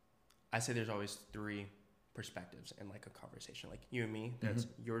three perspectives in like a conversation. Like you and me, that's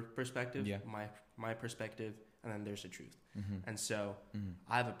your perspective, my perspective, and then there's the truth. And so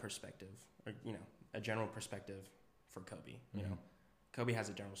I have a perspective, or, you know, a general perspective for Kobe. You know, Kobe has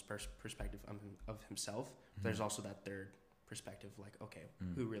a general perspective of himself. There's also that third perspective, like, okay,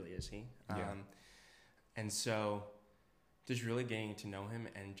 who really is he? And so just really getting to know him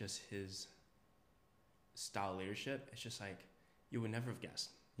and just his style of leadership, it's just like you would never have guessed.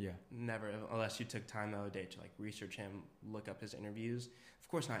 Yeah. Never, unless you took time the other day to like research him, look up his interviews. Of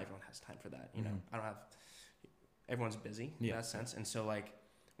course, not everyone has time for that. You know, everyone's busy in that sense. And so like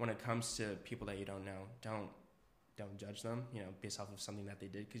when it comes to people that you don't know, don't don't judge them, based off of something that they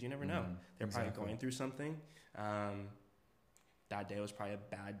did, because you never know. They're probably going through something. That day was probably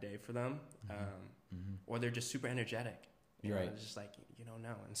a bad day for them, or they're just super energetic. You're right. It's just like, you don't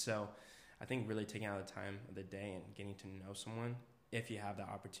know. And so I think really taking out the time of the day and getting to know someone, if you have the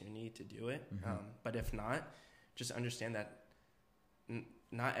opportunity to do it. But if not, just understand that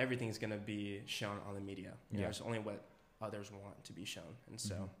not everything is going to be shown on the media. There's only what others want to be shown. And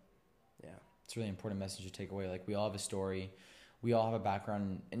so, it's a really important message to take away. Like, we all have a story, we all have a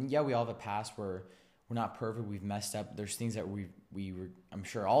background, and we all have a past where we're not perfect, we've messed up. There's things that I'm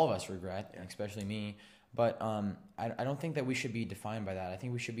sure all of us regret, especially me. But I don't think that we should be defined by that. I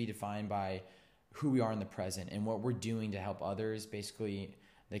think we should be defined by who we are in the present and what we're doing to help others, basically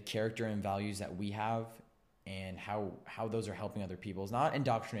the character and values that we have, and how those are helping other people. It's not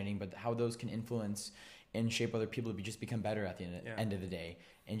indoctrinating, but how those can influence and shape other people to just become better at the end of the day.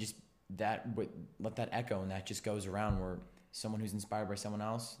 And just let that echo, and that just goes around, where someone who's inspired by someone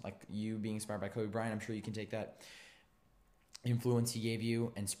else, like you being inspired by Kobe Bryant, I'm sure you can take that influence he gave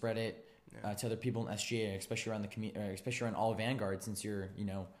you and spread it to other people in SGA, especially around the community, especially around all Vanguard, since you're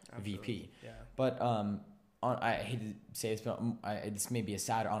a VP. But I hate to say this, but this may be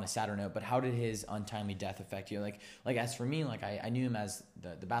on a sadder note, but how did his untimely death affect you? Like as for me, like I knew him as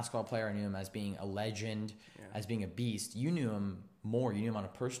the basketball player. I knew him as being a legend, as being a beast. You knew him more. You knew him on a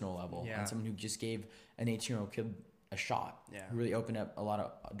personal level, and someone who just gave an 18-year-old kid a shot. Who really opened up a lot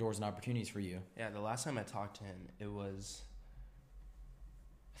of doors and opportunities for you. The last time I talked to him, it was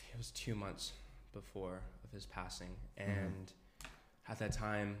 2 months before of his passing, and at that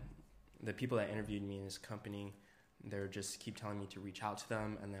time, the people that interviewed me in his company, they're just keep telling me to reach out to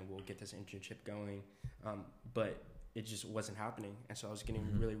them, and then we'll get this internship going. But it just wasn't happening, and so I was getting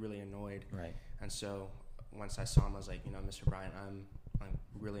really, really annoyed. Right. And so once I saw him, I was like, Mr. Bryant, I'm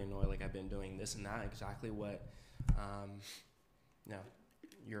really annoyed. Like, I've been doing this and that, exactly what,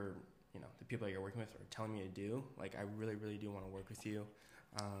 the people that you're working with are telling me to do. Like, I really, really do want to work with you.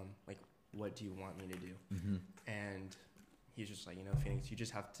 Like, what do you want me to do? And he's just like, Phoenix, you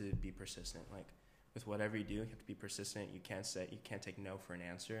just have to be persistent. Like, with whatever you do, you have to be persistent. You can't take no for an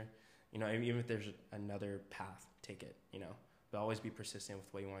answer. Even if there's another path, take it, but always be persistent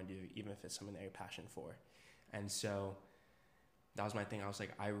with what you want to do, even if it's something that you're passionate for. And so that was my thing. I was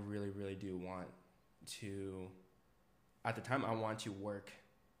like, I really, really do want to, at the time, I wanted to work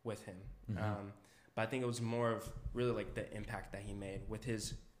with him. But I think it was more of really like the impact that he made with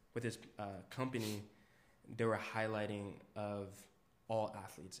his company. They were highlighting of all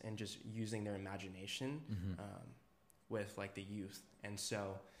athletes and just using their imagination with like the youth. And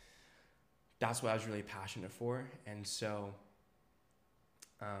so that's what I was really passionate for. And so,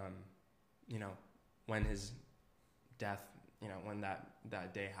 when his death, when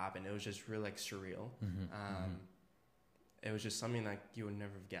that day happened, it was just really like surreal. It was just something like you would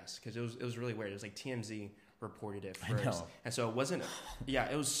never have guessed, because it was really weird. It was like TMZ reported it first. I know. And so it wasn't,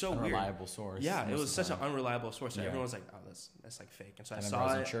 it was so weird. Unreliable source. Yeah, it was such an unreliable source. So everyone was like, oh, that's like fake. And so I saw I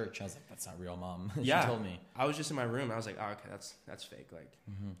was in church. I was like, that's not real, Mom. She Yeah. told me. I was just in my room. And I was like, oh, okay, that's fake. Like,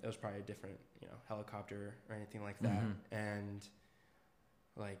 it was probably a different, helicopter or anything like that. And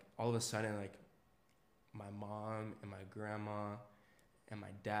like all of a sudden, like my mom and my grandma and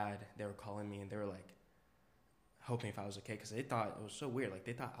my dad, they were calling me, and they were like hoping if I was okay, because they thought it was so weird. Like,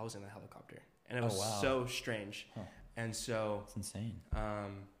 they thought I was in the helicopter. And it was so strange. And so it's insane.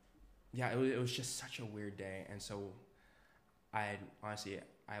 It was just such a weird day. And so I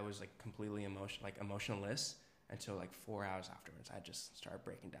was like completely emotionless until like 4 hours afterwards. I just started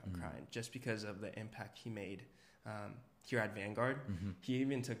breaking down crying, just because of the impact he made here at Vanguard. He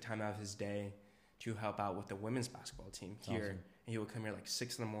even took time out of his day to help out with the women's basketball team here. Awesome. And he would come here like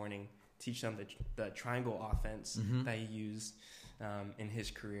 6 a.m, teach them the triangle offense that he used in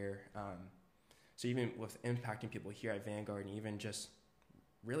his career. So even with impacting people here at Vanguard, and even just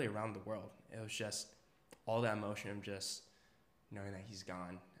really around the world, it was just all that emotion of just knowing that he's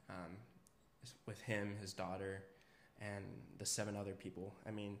gone, with him, his daughter, and the 7 other people.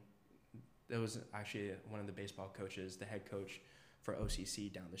 I mean, there was actually one of the baseball coaches, the head coach for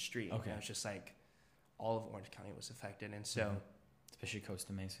OCC down the street. Okay. And it was just like all of Orange County was affected. And so... Especially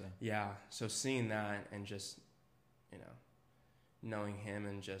Costa Mesa. Yeah. So seeing that and just, knowing him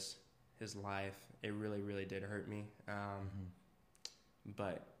and just his life, it really, really did hurt me.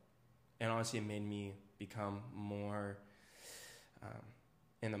 But, and honestly, it made me become more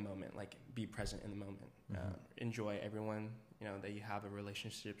in the moment, like be present in the moment. Enjoy everyone, that you have, the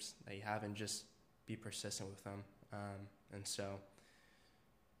relationships that you have, and just be persistent with them. And so,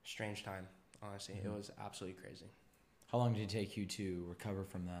 strange time, honestly. It was absolutely crazy. How long did it take you to recover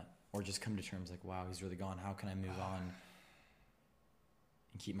from that? or just come to terms like, wow, he's really gone. How can I move on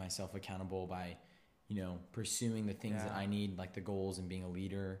and keep myself accountable by, pursuing the things that I need, like the goals and being a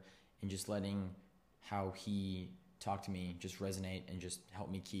leader, and just letting how he talked to me just resonate and just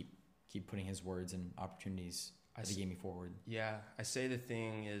help me keep putting his words and opportunities that he gave me forward. Yeah. I say the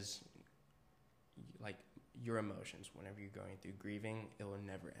thing is, like, your emotions, whenever you're going through grieving, it will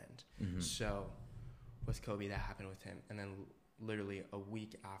never end. Mm-hmm. So with Kobe, that happened with him. And then literally a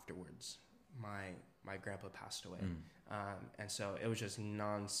week afterwards, my grandpa passed away. And so it was just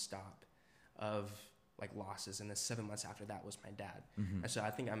nonstop of like losses. And then 7 months after that was my dad. Mm-hmm. And so I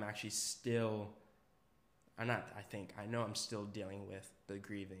think I'm actually still, I know I'm still dealing with the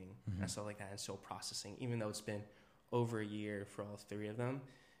grieving and stuff like that, and still processing, even though it's been over a year for all three of them.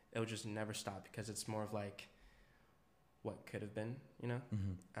 It'll just never stop, because it's more of like what could have been,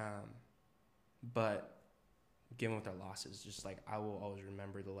 but given with our losses, just like I will always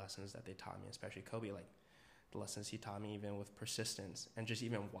remember the lessons that they taught me, especially Kobe, like the lessons he taught me, even with persistence, and just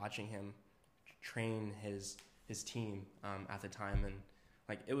even watching him train his team at the time. And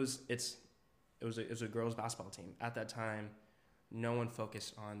like it was a girls basketball team at that time. No one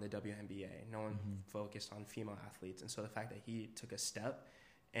focused on the WNBA. No one focused on female athletes. And so the fact that he took a step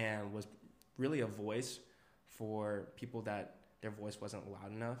and was really a voice for people that their voice wasn't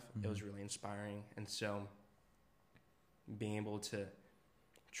loud enough, it was really inspiring. And so being able to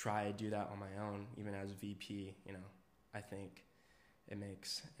try to do that on my own, even as VP, I think it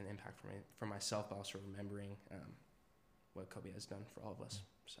makes an impact for myself, but also remembering what Kobe has done for all of us.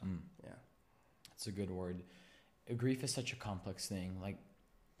 So, yeah. That's a good word. Grief is such a complex thing. Like,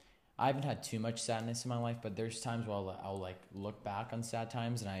 I haven't had too much sadness in my life, but there's times where I'll like look back on sad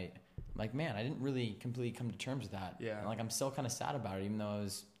times and I'm like, man, I didn't really completely come to terms with that. Yeah. And like, I'm still kind of sad about it, even though it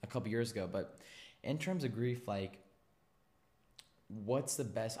was a couple years ago. But in terms of grief, like, what's the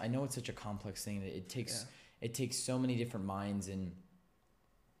best? I know it's such a complex thing that it takes so many different minds and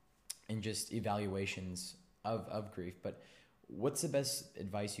just evaluations of grief. But what's the best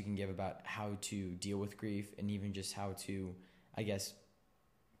advice you can give about how to deal with grief, and even just how to, I guess,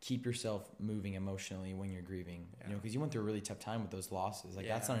 keep yourself moving emotionally when you're grieving? Because you went through a really tough time with those losses. Like,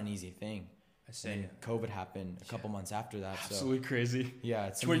 that's not an easy thing. I say, and COVID happened a couple months after that. Absolutely crazy. Yeah.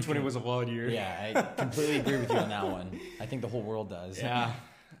 2020 was a wild year. Yeah, I completely agree with you on that one. I think the whole world does. Yeah.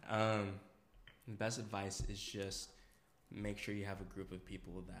 The best advice is just make sure you have a group of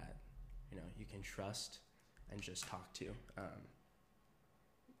people that, you can trust and just talk to.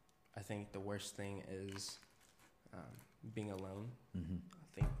 I think the worst thing is being alone. I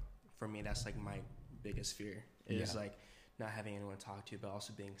think for me, that's like my biggest fear is like not having anyone to talk to, but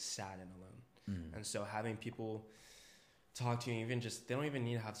also being sad and alone. And so having people talk to you, even just, they don't even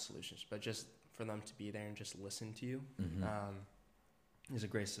need to have solutions, but just for them to be there and just listen to you is the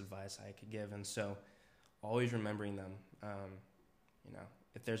greatest advice I could give. And so always remembering them,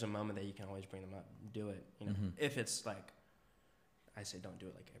 if there's a moment that you can always bring them up, do it. If it's like, I say don't do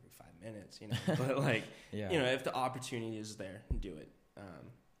it like every 5 minutes, but like, if the opportunity is there, do it.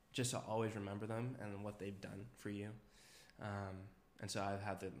 Just to always remember them and what they've done for you. And so I've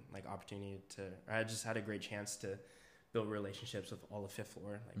had the opportunity I just had a great chance to build relationships with all of fifth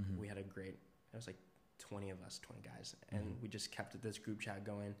floor. Like we had it was like 20 of us, 20 guys. And we just kept this group chat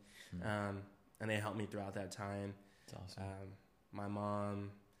going. And they helped me throughout that time. That's awesome. My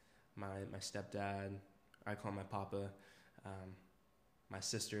mom, my stepdad, I call my papa, my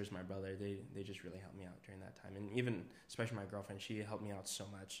sisters, my brother, they just really helped me out during that time. And even, especially my girlfriend, she helped me out so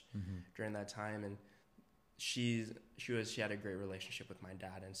much during that time. And she had a great relationship with my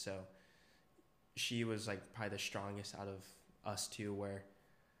dad. And so she was like probably the strongest out of us two, where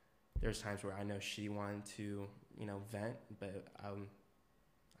there's times where I know she wanted to, vent, but I'm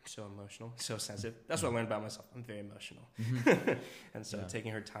so emotional, so sensitive. That's what I learned about myself. I'm very emotional. And so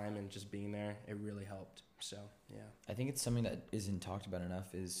taking her time and just being there, it really helped. So, yeah. I think it's something that isn't talked about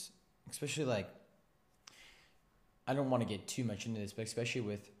enough, is especially like, I don't want to get too much into this, but especially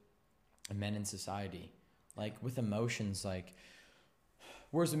with men in society, like with emotions, like,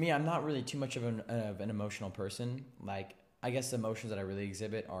 whereas with me, I'm not really too much of an emotional person. Like, I guess the emotions that I really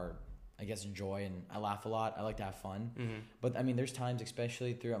exhibit are, I guess, joy, and I laugh a lot. I like to have fun. But I mean, there's times,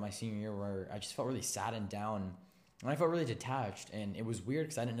 especially throughout my senior year, where I just felt really sad and down, and I felt really detached, and it was weird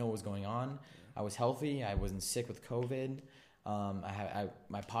because I didn't know what was going on. I was healthy. I wasn't sick with COVID.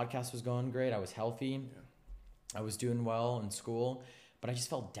 My podcast was going great. I was healthy. I was doing well in school, but I just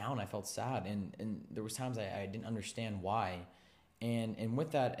felt down. I felt sad, and there was times I didn't understand why. And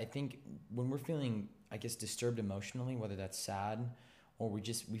with that, I think when we're feeling, I guess, disturbed emotionally, whether that's sad or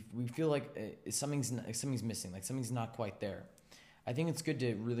we feel like something's missing, like something's not quite there. I think it's good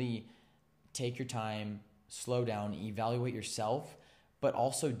to really take your time, slow down, evaluate yourself, but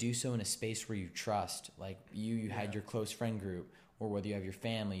also do so in a space where you trust. Like you had your close friend group, or whether you have your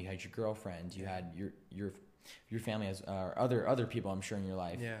family, you had your girlfriend, you had your family as other people, I'm sure, in your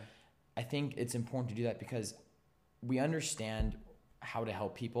life. Yeah. I think it's important to do that because we understand how to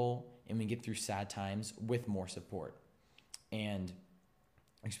help people, and we get through sad times with more support. And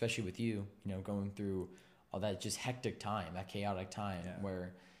especially with you going through all that just hectic time, that chaotic time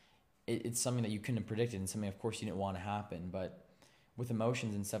where it's something that you couldn't have predicted, and something, of course, you didn't want to happen. But with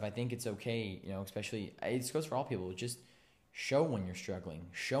emotions and stuff, I think it's okay, especially, it goes for all people. Just show when you're struggling,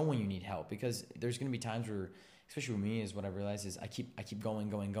 show when you need help, because there's going to be times where, especially with me, is what I realize is I keep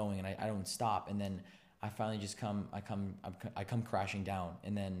going, and I don't stop. And then I finally just come crashing down,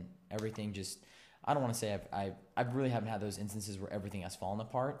 and then everything just, I don't want to say I really haven't had those instances where everything has fallen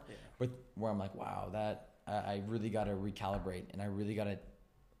apart, but where I'm like, wow, that I really got to recalibrate, and I really got to,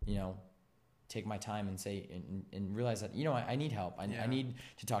 take my time and say, and realize that, I need help. I need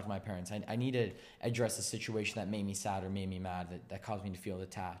to talk to my parents. I need to address a situation that made me sad or made me mad, that caused me to feel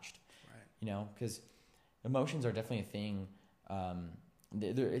detached, right? Because emotions are definitely a thing.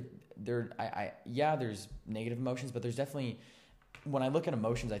 There's negative emotions, but there's definitely, when I look at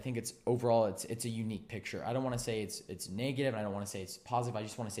emotions, I think it's overall, it's a unique picture. I don't want to say it's negative, and I don't want to say it's positive. I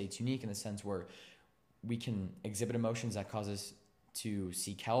just want to say it's unique in the sense where we can exhibit emotions that cause us to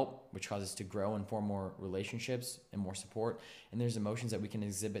seek help, which causes us to grow and form more relationships and more support. And there's emotions that we can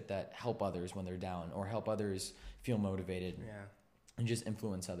exhibit that help others when they're down, or help others feel motivated, and just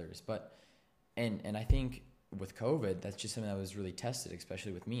influence others. But, and I think with COVID, that's just something that was really tested,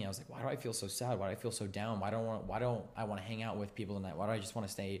 especially with me. I was like, why do I feel so sad? Why do I feel so down? Why don't I want to hang out with people tonight? Why do I just want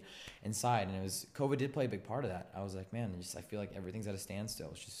to stay inside? And COVID did play a big part of that. I was like, man, I feel like everything's at a standstill.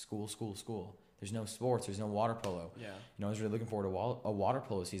 It's just school. There's no sports. There's no water polo. Yeah. I was really looking forward to a water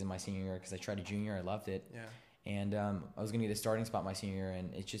polo season my senior year, because I tried a junior. I loved it. Yeah. And I was going to get a starting spot my senior year,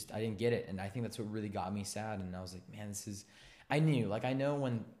 and I didn't get it. And I think that's what really got me sad. And I was like, man, I know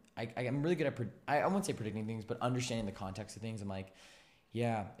when I'm really good at, I wouldn't say predicting things, but understanding the context of things. I'm like,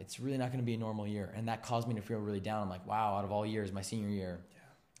 yeah, it's really not going to be a normal year. And that caused me to feel really down. I'm like, wow, out of all years, my senior year.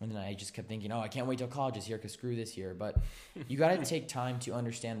 Yeah. And then I just kept thinking, I can't wait till college is here, because screw this year. But you got to take time to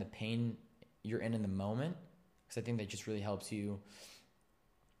understand the pain you're in the moment, because I think that just really helps you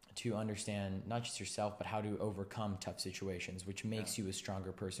to understand not just yourself, but how to overcome tough situations, which makes you a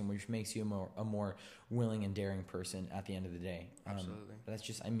stronger person, which makes you a more willing and daring person at the end of the day. Absolutely. That's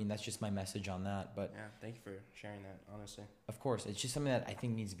just my message on that. But yeah, thank you for sharing that, honestly. Of course, it's just something that I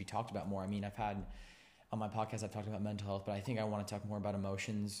think needs to be talked about more. I've had on my podcast, I've talked about mental health, but I think I want to talk more about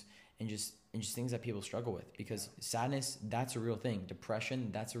emotions and just things that people struggle with, because sadness, that's a real thing.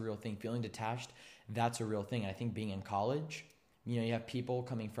 Depression, that's a real thing. Feeling detached, that's a real thing. I think being in college, you have people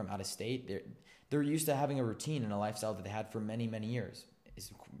coming from out of state. They're used to having a routine and a lifestyle that they had for many, many years.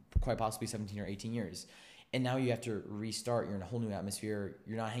 It's quite possibly 17 or 18 years. And now you have to restart. You're in a whole new atmosphere.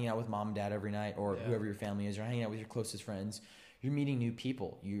 You're not hanging out with mom and dad every night, or whoever your family is. You're hanging out with your closest friends. You're meeting new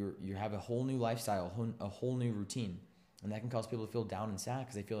people. You have a whole new lifestyle, a whole new routine. And that can cause people to feel down and sad,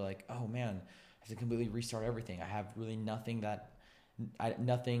 because they feel like, oh man, I have to completely restart everything. I have really nothing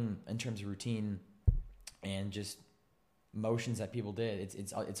in terms of routine and just motions that people did.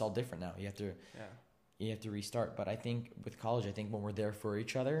 It's all different now. You have to restart. But I think with college, when we're there for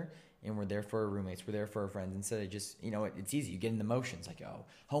each other, and we're there for our roommates, we're there for our friends, instead of just, it's easy. You get in the motions, like, oh,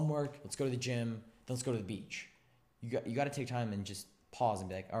 homework, let's go to the gym, then let's go to the beach. You got to take time and just pause and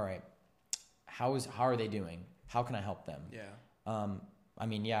be like, all right, how are they doing? How can I help them? Yeah.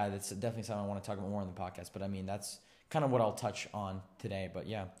 That's definitely something I want to talk about more on the podcast, but that's kind of what I'll touch on today. But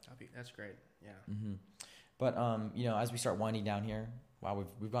yeah. That's great. Yeah. Mm-hmm. But, as we start winding down here, wow,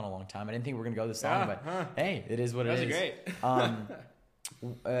 we've gone a long time. I didn't think we were going to go this long, but hey, it is what it is. That was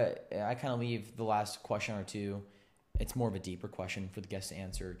great. I kind of leave the last question or two. It's more of a deeper question for the guests to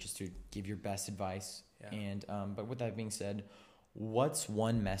answer, just to give your best advice. Yeah. And, but with that being said, what's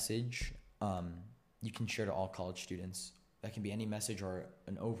one message, you can share to all college students? That can be any message or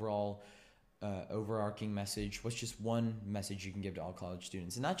an overall, overarching message. What's just one message you can give to all college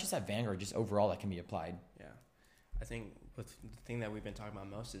students, and not just at Vanguard, just overall that can be applied? Yeah, I think the thing that we've been talking about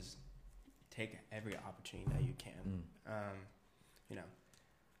most is take every opportunity that you can.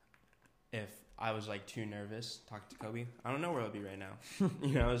 If I was too nervous talking to Kobe, I don't know where I'd be right now.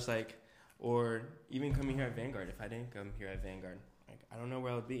 It's like, or even coming here at Vanguard. If I didn't come here at Vanguard, I don't know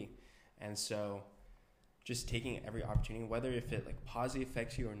where I would be. And so just taking every opportunity, whether if it positively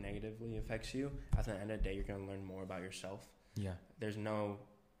affects you or negatively affects you, at the end of the day, you're going to learn more about yourself. Yeah. There's no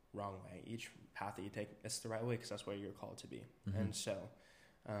wrong way. Each path that you take, it's the right way because that's where you're called to be. Mm-hmm. And so,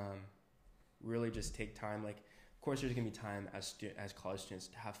 really just take time. Like, of course, there's gonna be time as college students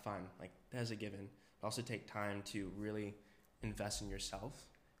to have fun. Like, that's a given. But also take time to really invest in yourself.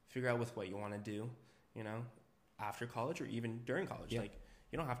 Figure out with what you want to do. You know, after college or even during college. Yeah. Like,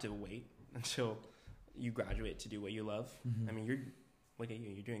 you don't have to wait until you graduate to do what you love. Mm-hmm. I mean, look at you.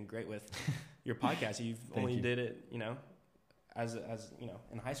 You're doing great with your podcast. You've only did it, you know, as you know,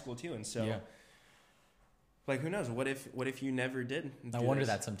 in high school too. And so, like, who knows? What if you never did? I wonder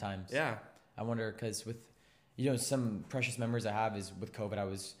that sometimes. Yeah. I wonder because with, you know, some precious memories I have is with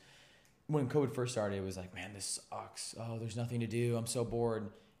COVID. When COVID first started, it was like, man, this sucks. Oh, there's nothing to do. I'm so bored.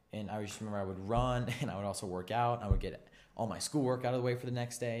 And I just remember I would run and I would also work out. I would get all my schoolwork out of the way for the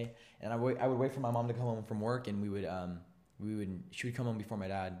next day. And I would wait for my mom to come home from work, and she would come home before my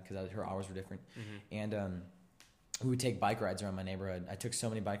dad because her hours were different. Mm-hmm. And we would take bike rides around my neighborhood. I took so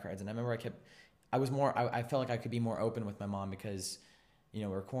many bike rides, and I remember I felt like I could be more open with my mom because, you know,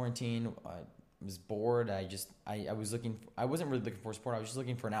 we were quarantined. I was bored. I wasn't really looking for support. I was just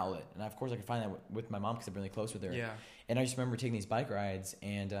looking for an outlet. And of course I could find that with my mom because I'm really close with her. Yeah. And I just remember taking these bike rides,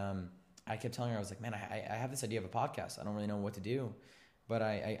 and I kept telling her, I was like, man, I have this idea of a podcast. I don't really know what to do, but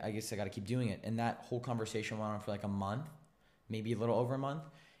I guess I got to keep doing it. And that whole conversation went on for like a month, maybe a little over a month.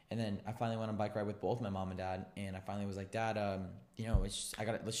 And then I finally went on a bike ride with both my mom and dad. And I finally was like, Dad, you know, let's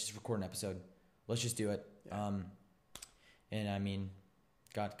just record an episode. Let's just do it. Yeah. And I mean,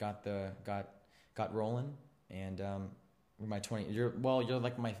 got rolling, and you're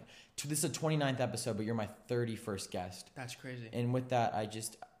like this is a 29th episode, but you're my 31st guest. That's crazy. And with that,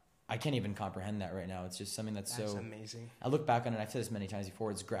 I can't even comprehend that right now. It's just something that's so amazing. I look back on it. I've said this many times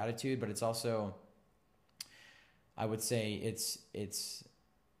before. It's gratitude, but it's also, I would say it's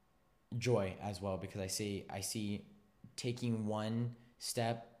joy as well, because I see taking one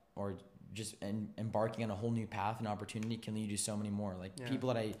step or just embarking on a whole new path and opportunity can lead you to so many more. Like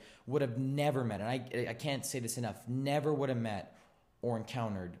people that I would have never met, and I can't say this enough, never would have met or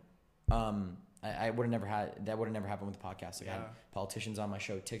encountered. I would have never had, that would have never happened with the podcast. Like I had politicians on my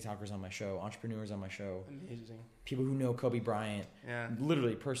show, TikTokers on my show, entrepreneurs on my show. Amazing. People who know Kobe Bryant,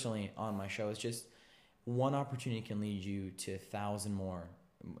 literally personally on my show. It's just one opportunity can lead you to 1,000 more.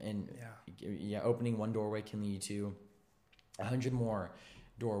 And opening one doorway can lead to 100 more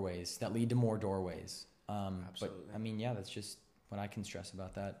doorways that lead to more doorways. Absolutely. But I mean, that's just what I can stress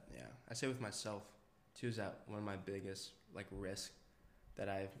about that. Yeah. I say with myself too, is that one of my biggest like risks that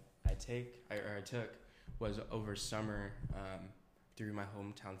I took was over summer, through my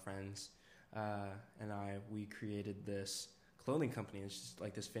hometown friends. And we created this clothing company. It's just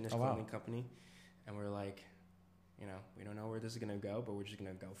like this fitness clothing company. And we're like, you know, we don't know where this is going to go, but we're just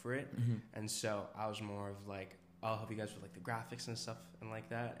going to go for it. Mm-hmm. And so I was more of like, I'll help you guys with like the graphics and stuff and like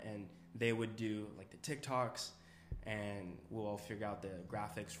that. And they would do like the TikToks, and we'll all figure out the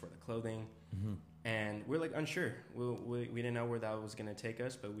graphics for the clothing. Mm-hmm. And we're like unsure. We didn't know where that was going to take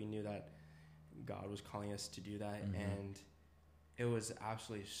us, but we knew that God was calling us to do that. Mm-hmm. And it was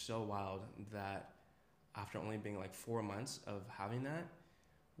absolutely so wild that after only being like 4 months of having that,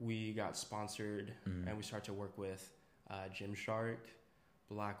 we got sponsored. Mm-hmm. And we started to work with Gymshark,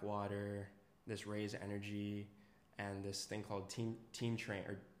 Blackwater, this Raise Energy, and this thing called Team Train.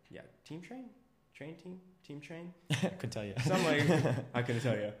 I couldn't tell you. Something like, I couldn't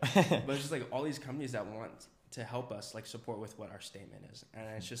tell you. But it's just like all these companies that want to help us like support with what our statement is. And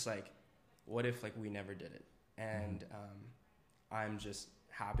it's just like, what if like we never did it? And I'm just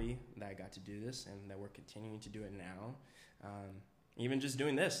happy that I got to do this and that we're continuing to do it now. Even just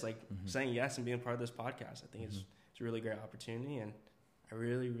doing this, like saying yes and being part of this podcast, I think it's a really great opportunity, and I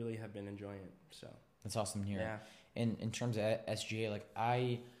really, really have been enjoying it. So that's awesome to hear. Yeah. And in terms of SGA, like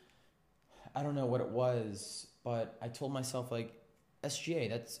I don't know what it was, but I told myself like SGA.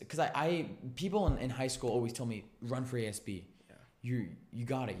 That's because I people in high school always told me run for ASB. Yeah. You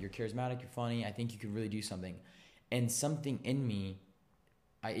got it. You're charismatic. You're funny. I think you could really do something. And something in me,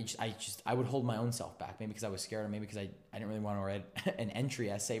 I would hold my own self back, maybe because I was scared, or maybe because I didn't really want to write an entry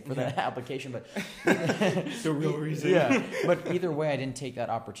essay for that application. But the real reason. Yeah. But either way, I didn't take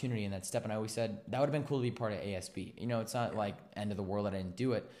that opportunity and that step. And I always said that would have been cool to be part of ASB. You know, it's not like end of the world that I didn't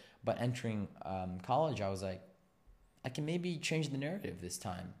do it. But entering college, I was like, I can maybe change the narrative this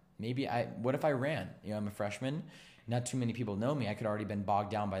time. What if I ran? You know, I'm a freshman. Not too many people know me. I could already been bogged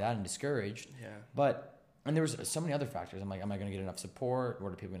down by that and discouraged. Yeah. And there was so many other factors. I'm like, am I going to get enough support?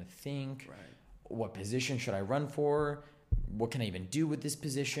 What are people going to think? Right. What position should I run for? What can I even do with this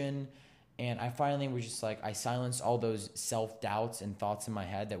position? And I finally was just like, I silenced all those self-doubts and thoughts in my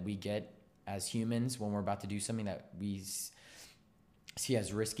head that we get as humans when we're about to do something that see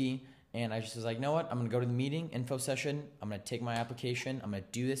as risky. And I just was like, you know what? I'm going to go to the meeting, info session. I'm going to take my application. I'm going to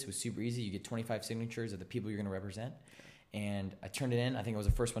do this. It was super easy. You get 25 signatures of the people you're going to represent. And I turned it in. I think I was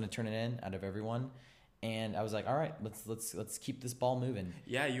the first one to turn it in out of everyone. And I was like, all right, let's keep this ball moving.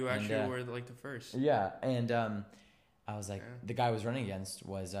 Yeah, you actually were like the first. Yeah. And I was like, the guy I was running against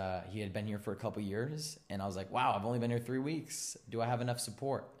was, he had been here for a couple years. And I was like, wow, I've only been here 3 weeks. Do I have enough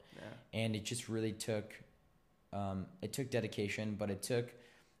support? Yeah. And it just really took dedication, but it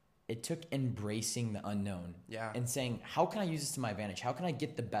took embracing the unknown. Yeah. And saying, how can I use this to my advantage? How can I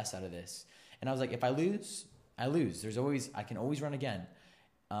get the best out of this? And I was like, if I lose, I lose. I can always run again.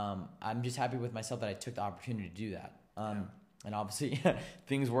 I'm just happy with myself that I took the opportunity to do that. And obviously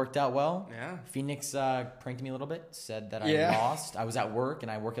things worked out well. Yeah. Phoenix pranked me a little bit, said that I lost. I was at work,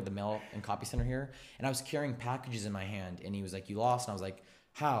 and I work at the mail and copy center here, and I was carrying packages in my hand, and he was like, you lost. And I was like,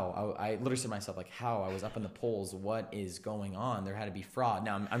 how? I literally said to myself, like, how? I was up in the polls. What is going on? There had to be fraud.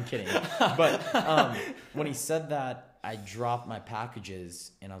 No, I'm kidding. But when he said that, I dropped my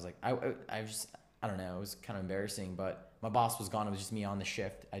packages, and I was like, I don't know. It was kind of embarrassing, but my boss was gone. It was just me on the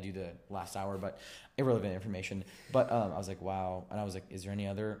shift. I do the last hour, but irrelevant information. But I was like, wow. And I was like, is there any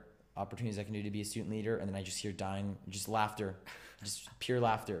other opportunities I can do to be a student leader? And then I just hear dying, just laughter, just pure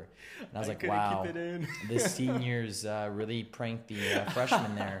laughter. And I was like, wow, the seniors really pranked the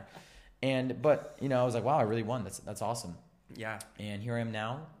freshmen there. But I was like, wow, I really won. That's awesome. Yeah. And here I am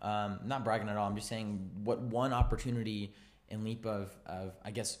now. Not bragging at all. I'm just saying what one opportunity and leap of I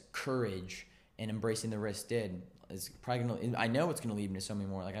guess, courage and embracing the risk did is probably going to, I know it's going to lead me to so many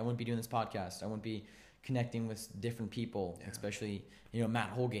more. Like, I wouldn't be doing this podcast. I wouldn't be connecting with different people, especially,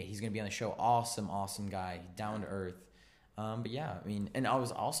 Matt Holgate. He's going to be on the show. Awesome guy, down to earth. But yeah, I mean, and I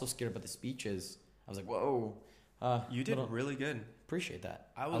was also scared about the speeches. I was like, whoa. You did really good. Appreciate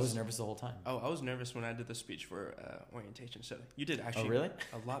that. I was nervous the whole time. Oh, I was nervous when I did the speech for orientation. So you did actually really?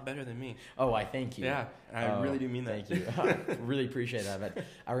 A lot better than me. Oh, I thank you. Yeah, I really do mean that. Thank you. I really appreciate that. But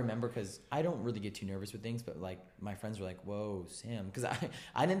I remember, because I don't really get too nervous with things, but like my friends were like, whoa, Sam. Because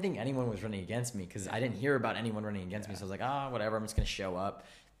I didn't think anyone was running against me, because I didn't hear about anyone running against me. So I was like, whatever, I'm just going to show up.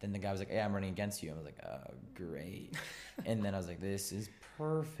 Then the guy was like, hey, I'm running against you. I was like, oh, great. And then I was like, this is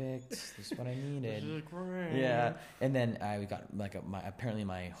perfect. This is what I needed. This is great. Yeah. And then I got apparently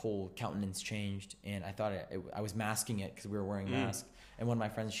my whole countenance changed, and I thought I was masking it because we were wearing masks. And one of my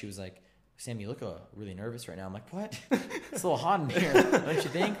friends, she was like, Sam, you look really nervous right now. I'm like, what? It's a little hot in here. Don't you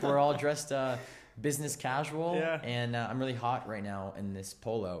think? We're all dressed business casual. Yeah. And I'm really hot right now in this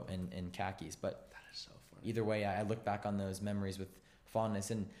polo and khakis. But that is so funny. Either way, I look back on those memories with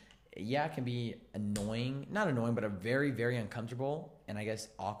fondness, and it can be not annoying, but a very, very uncomfortable and I guess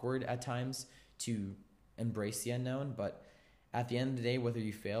awkward at times to embrace the unknown. But at the end of the day, whether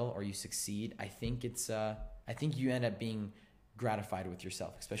you fail or you succeed, I think you end up being gratified with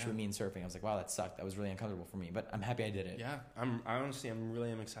yourself, especially with me in surfing. I was like, wow, that sucked. That was really uncomfortable for me, but I'm happy I did it. Yeah. I'm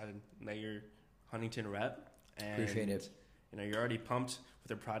really excited that you're Huntington rep. And appreciate it. You're already pumped with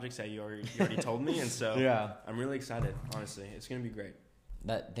the projects that you already told me. And so I'm really excited, honestly. It's going to be great.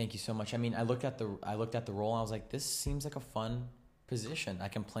 Thank you so much. I mean, I looked at the role, and I was like, this seems like a fun position. I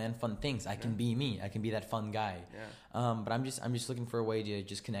can plan fun things. I can be me. I can be that fun guy. Yeah. But I'm just looking for a way to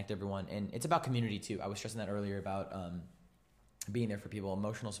just connect everyone, and it's about community too. I was stressing that earlier about being there for people,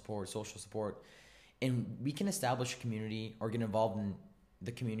 emotional support, social support, and we can establish a community or get involved in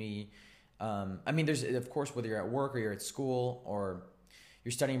the community. I mean, there's, of course, whether you're at work or you're at school or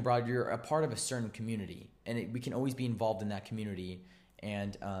you're studying abroad, you're a part of a certain community, and we can always be involved in that community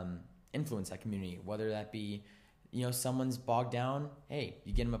and influence that community, whether that be, someone's bogged down, hey,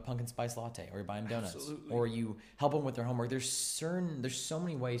 you get them a pumpkin spice latte, or you buy them donuts. Absolutely. Or you help them with their homework. There's so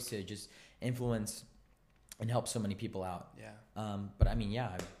many ways to just influence and help so many people out. Yeah. But I mean,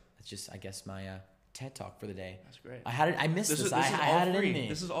 it's just, I guess, my TED Talk for the day. That's great. I missed this. I had it in me.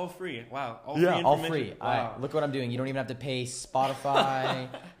 This is all free. Wow. All free. Wow. Look what I'm doing. You don't even have to pay Spotify.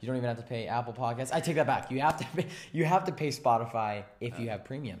 You don't even have to pay Apple Podcasts. I take that back. You have to pay Spotify if you have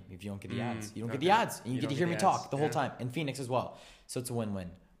premium. If you don't get the ads, you don't get the ads, and you get to hear me talk the whole time. And Phoenix as well. So it's a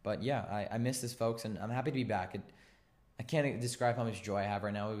win-win. But yeah, I miss this, folks, and I'm happy to be back. I can't describe how much joy I have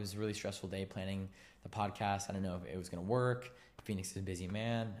right now. It was a really stressful day planning the podcast. I don't know if it was going to work. Phoenix is a busy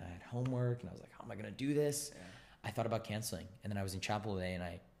man. I had homework, and I was like, how am I going to do this? Yeah. I thought about canceling, and then I was in chapel today, and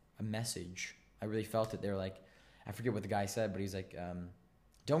a message, I really felt it. They were like, I forget what the guy said, but he's like,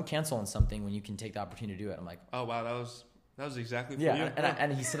 don't cancel on something when you can take the opportunity to do it. I'm like, oh wow, that was exactly for you.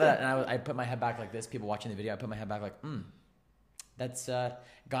 And he said that, and I put my head back like this. People watching the video, I put my head back like, that's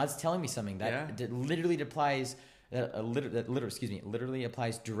God's telling me something that literally applies. Literally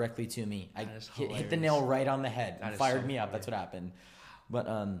applies directly to me. I hit the nail right on the head and fired me up. That's what happened. But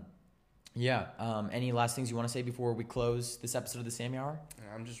yeah. Any last things you want to say before we close this episode of the Sammy Hour?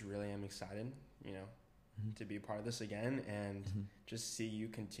 I'm just really excited, to be a part of this again and just see you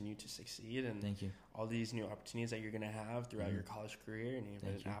continue to succeed and thank you. All these new opportunities that you're going to have throughout your college career and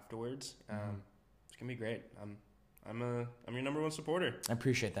even afterwards. It's going to be great. I'm your number one supporter. I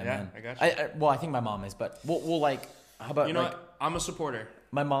appreciate that, man. I got you. Well, I think my mom is, but we'll like, how about, you know what? I'm a supporter.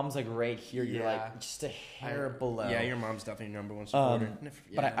 My mom's like right here. You're like just a hair below. Yeah, your mom's definitely your number one supporter.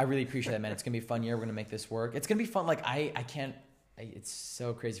 But I really appreciate that, man. It's going to be a fun year. We're going to make this work. It's going to be fun. Like I can't, it's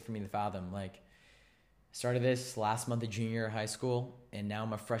so crazy for me to fathom. Like, started this last month of junior year of high school, and now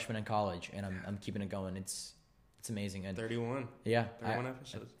I'm a freshman in college, and I'm keeping it going. It's amazing. And 31. Yeah. 31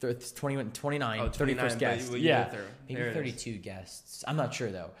 episodes. It's 29. Oh, 31st guest. Yeah. Maybe 32 guests. I'm not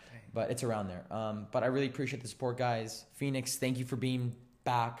sure, though. Dang. But it's around there. But I really appreciate the support, guys. Phoenix, thank you for being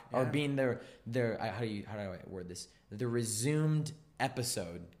back. Or being how do I word this? The resumed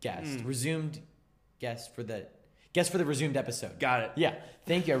episode guest. Resumed guest for the resumed episode. Got it. Yeah.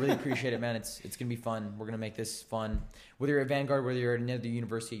 Thank you. I really appreciate it, man. It's going to be fun. We're going to make this fun. Whether you're at Vanguard, whether you're at another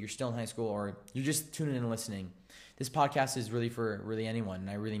university, you're still in high school, or you're just tuning in and listening. This podcast is really for really anyone, and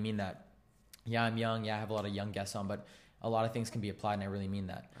I really mean that. Yeah, I'm young. Yeah, I have a lot of young guests on, but a lot of things can be applied, and I really mean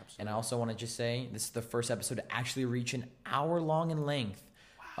that. Absolutely. And I also want to just say this is the first episode to actually reach an hour long in length.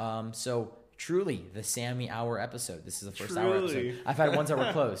 Wow. So truly the Sammy Hour episode. This is the first hour episode. I've had ones that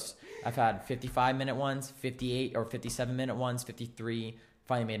were close. I've had 55-minute ones, 58 or 57-minute ones, 53,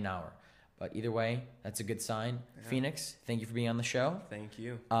 finally made an hour. But either way, that's a good sign. Yeah. Phoenix, thank you for being on the show. Thank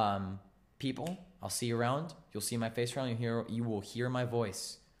you. People, I'll see you around. You'll see my face around. You will hear my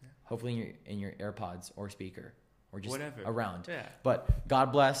voice, hopefully in your AirPods or speaker or just whatever. Around. Yeah. But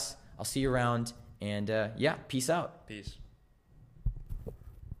God bless. I'll see you around. And peace out. Peace.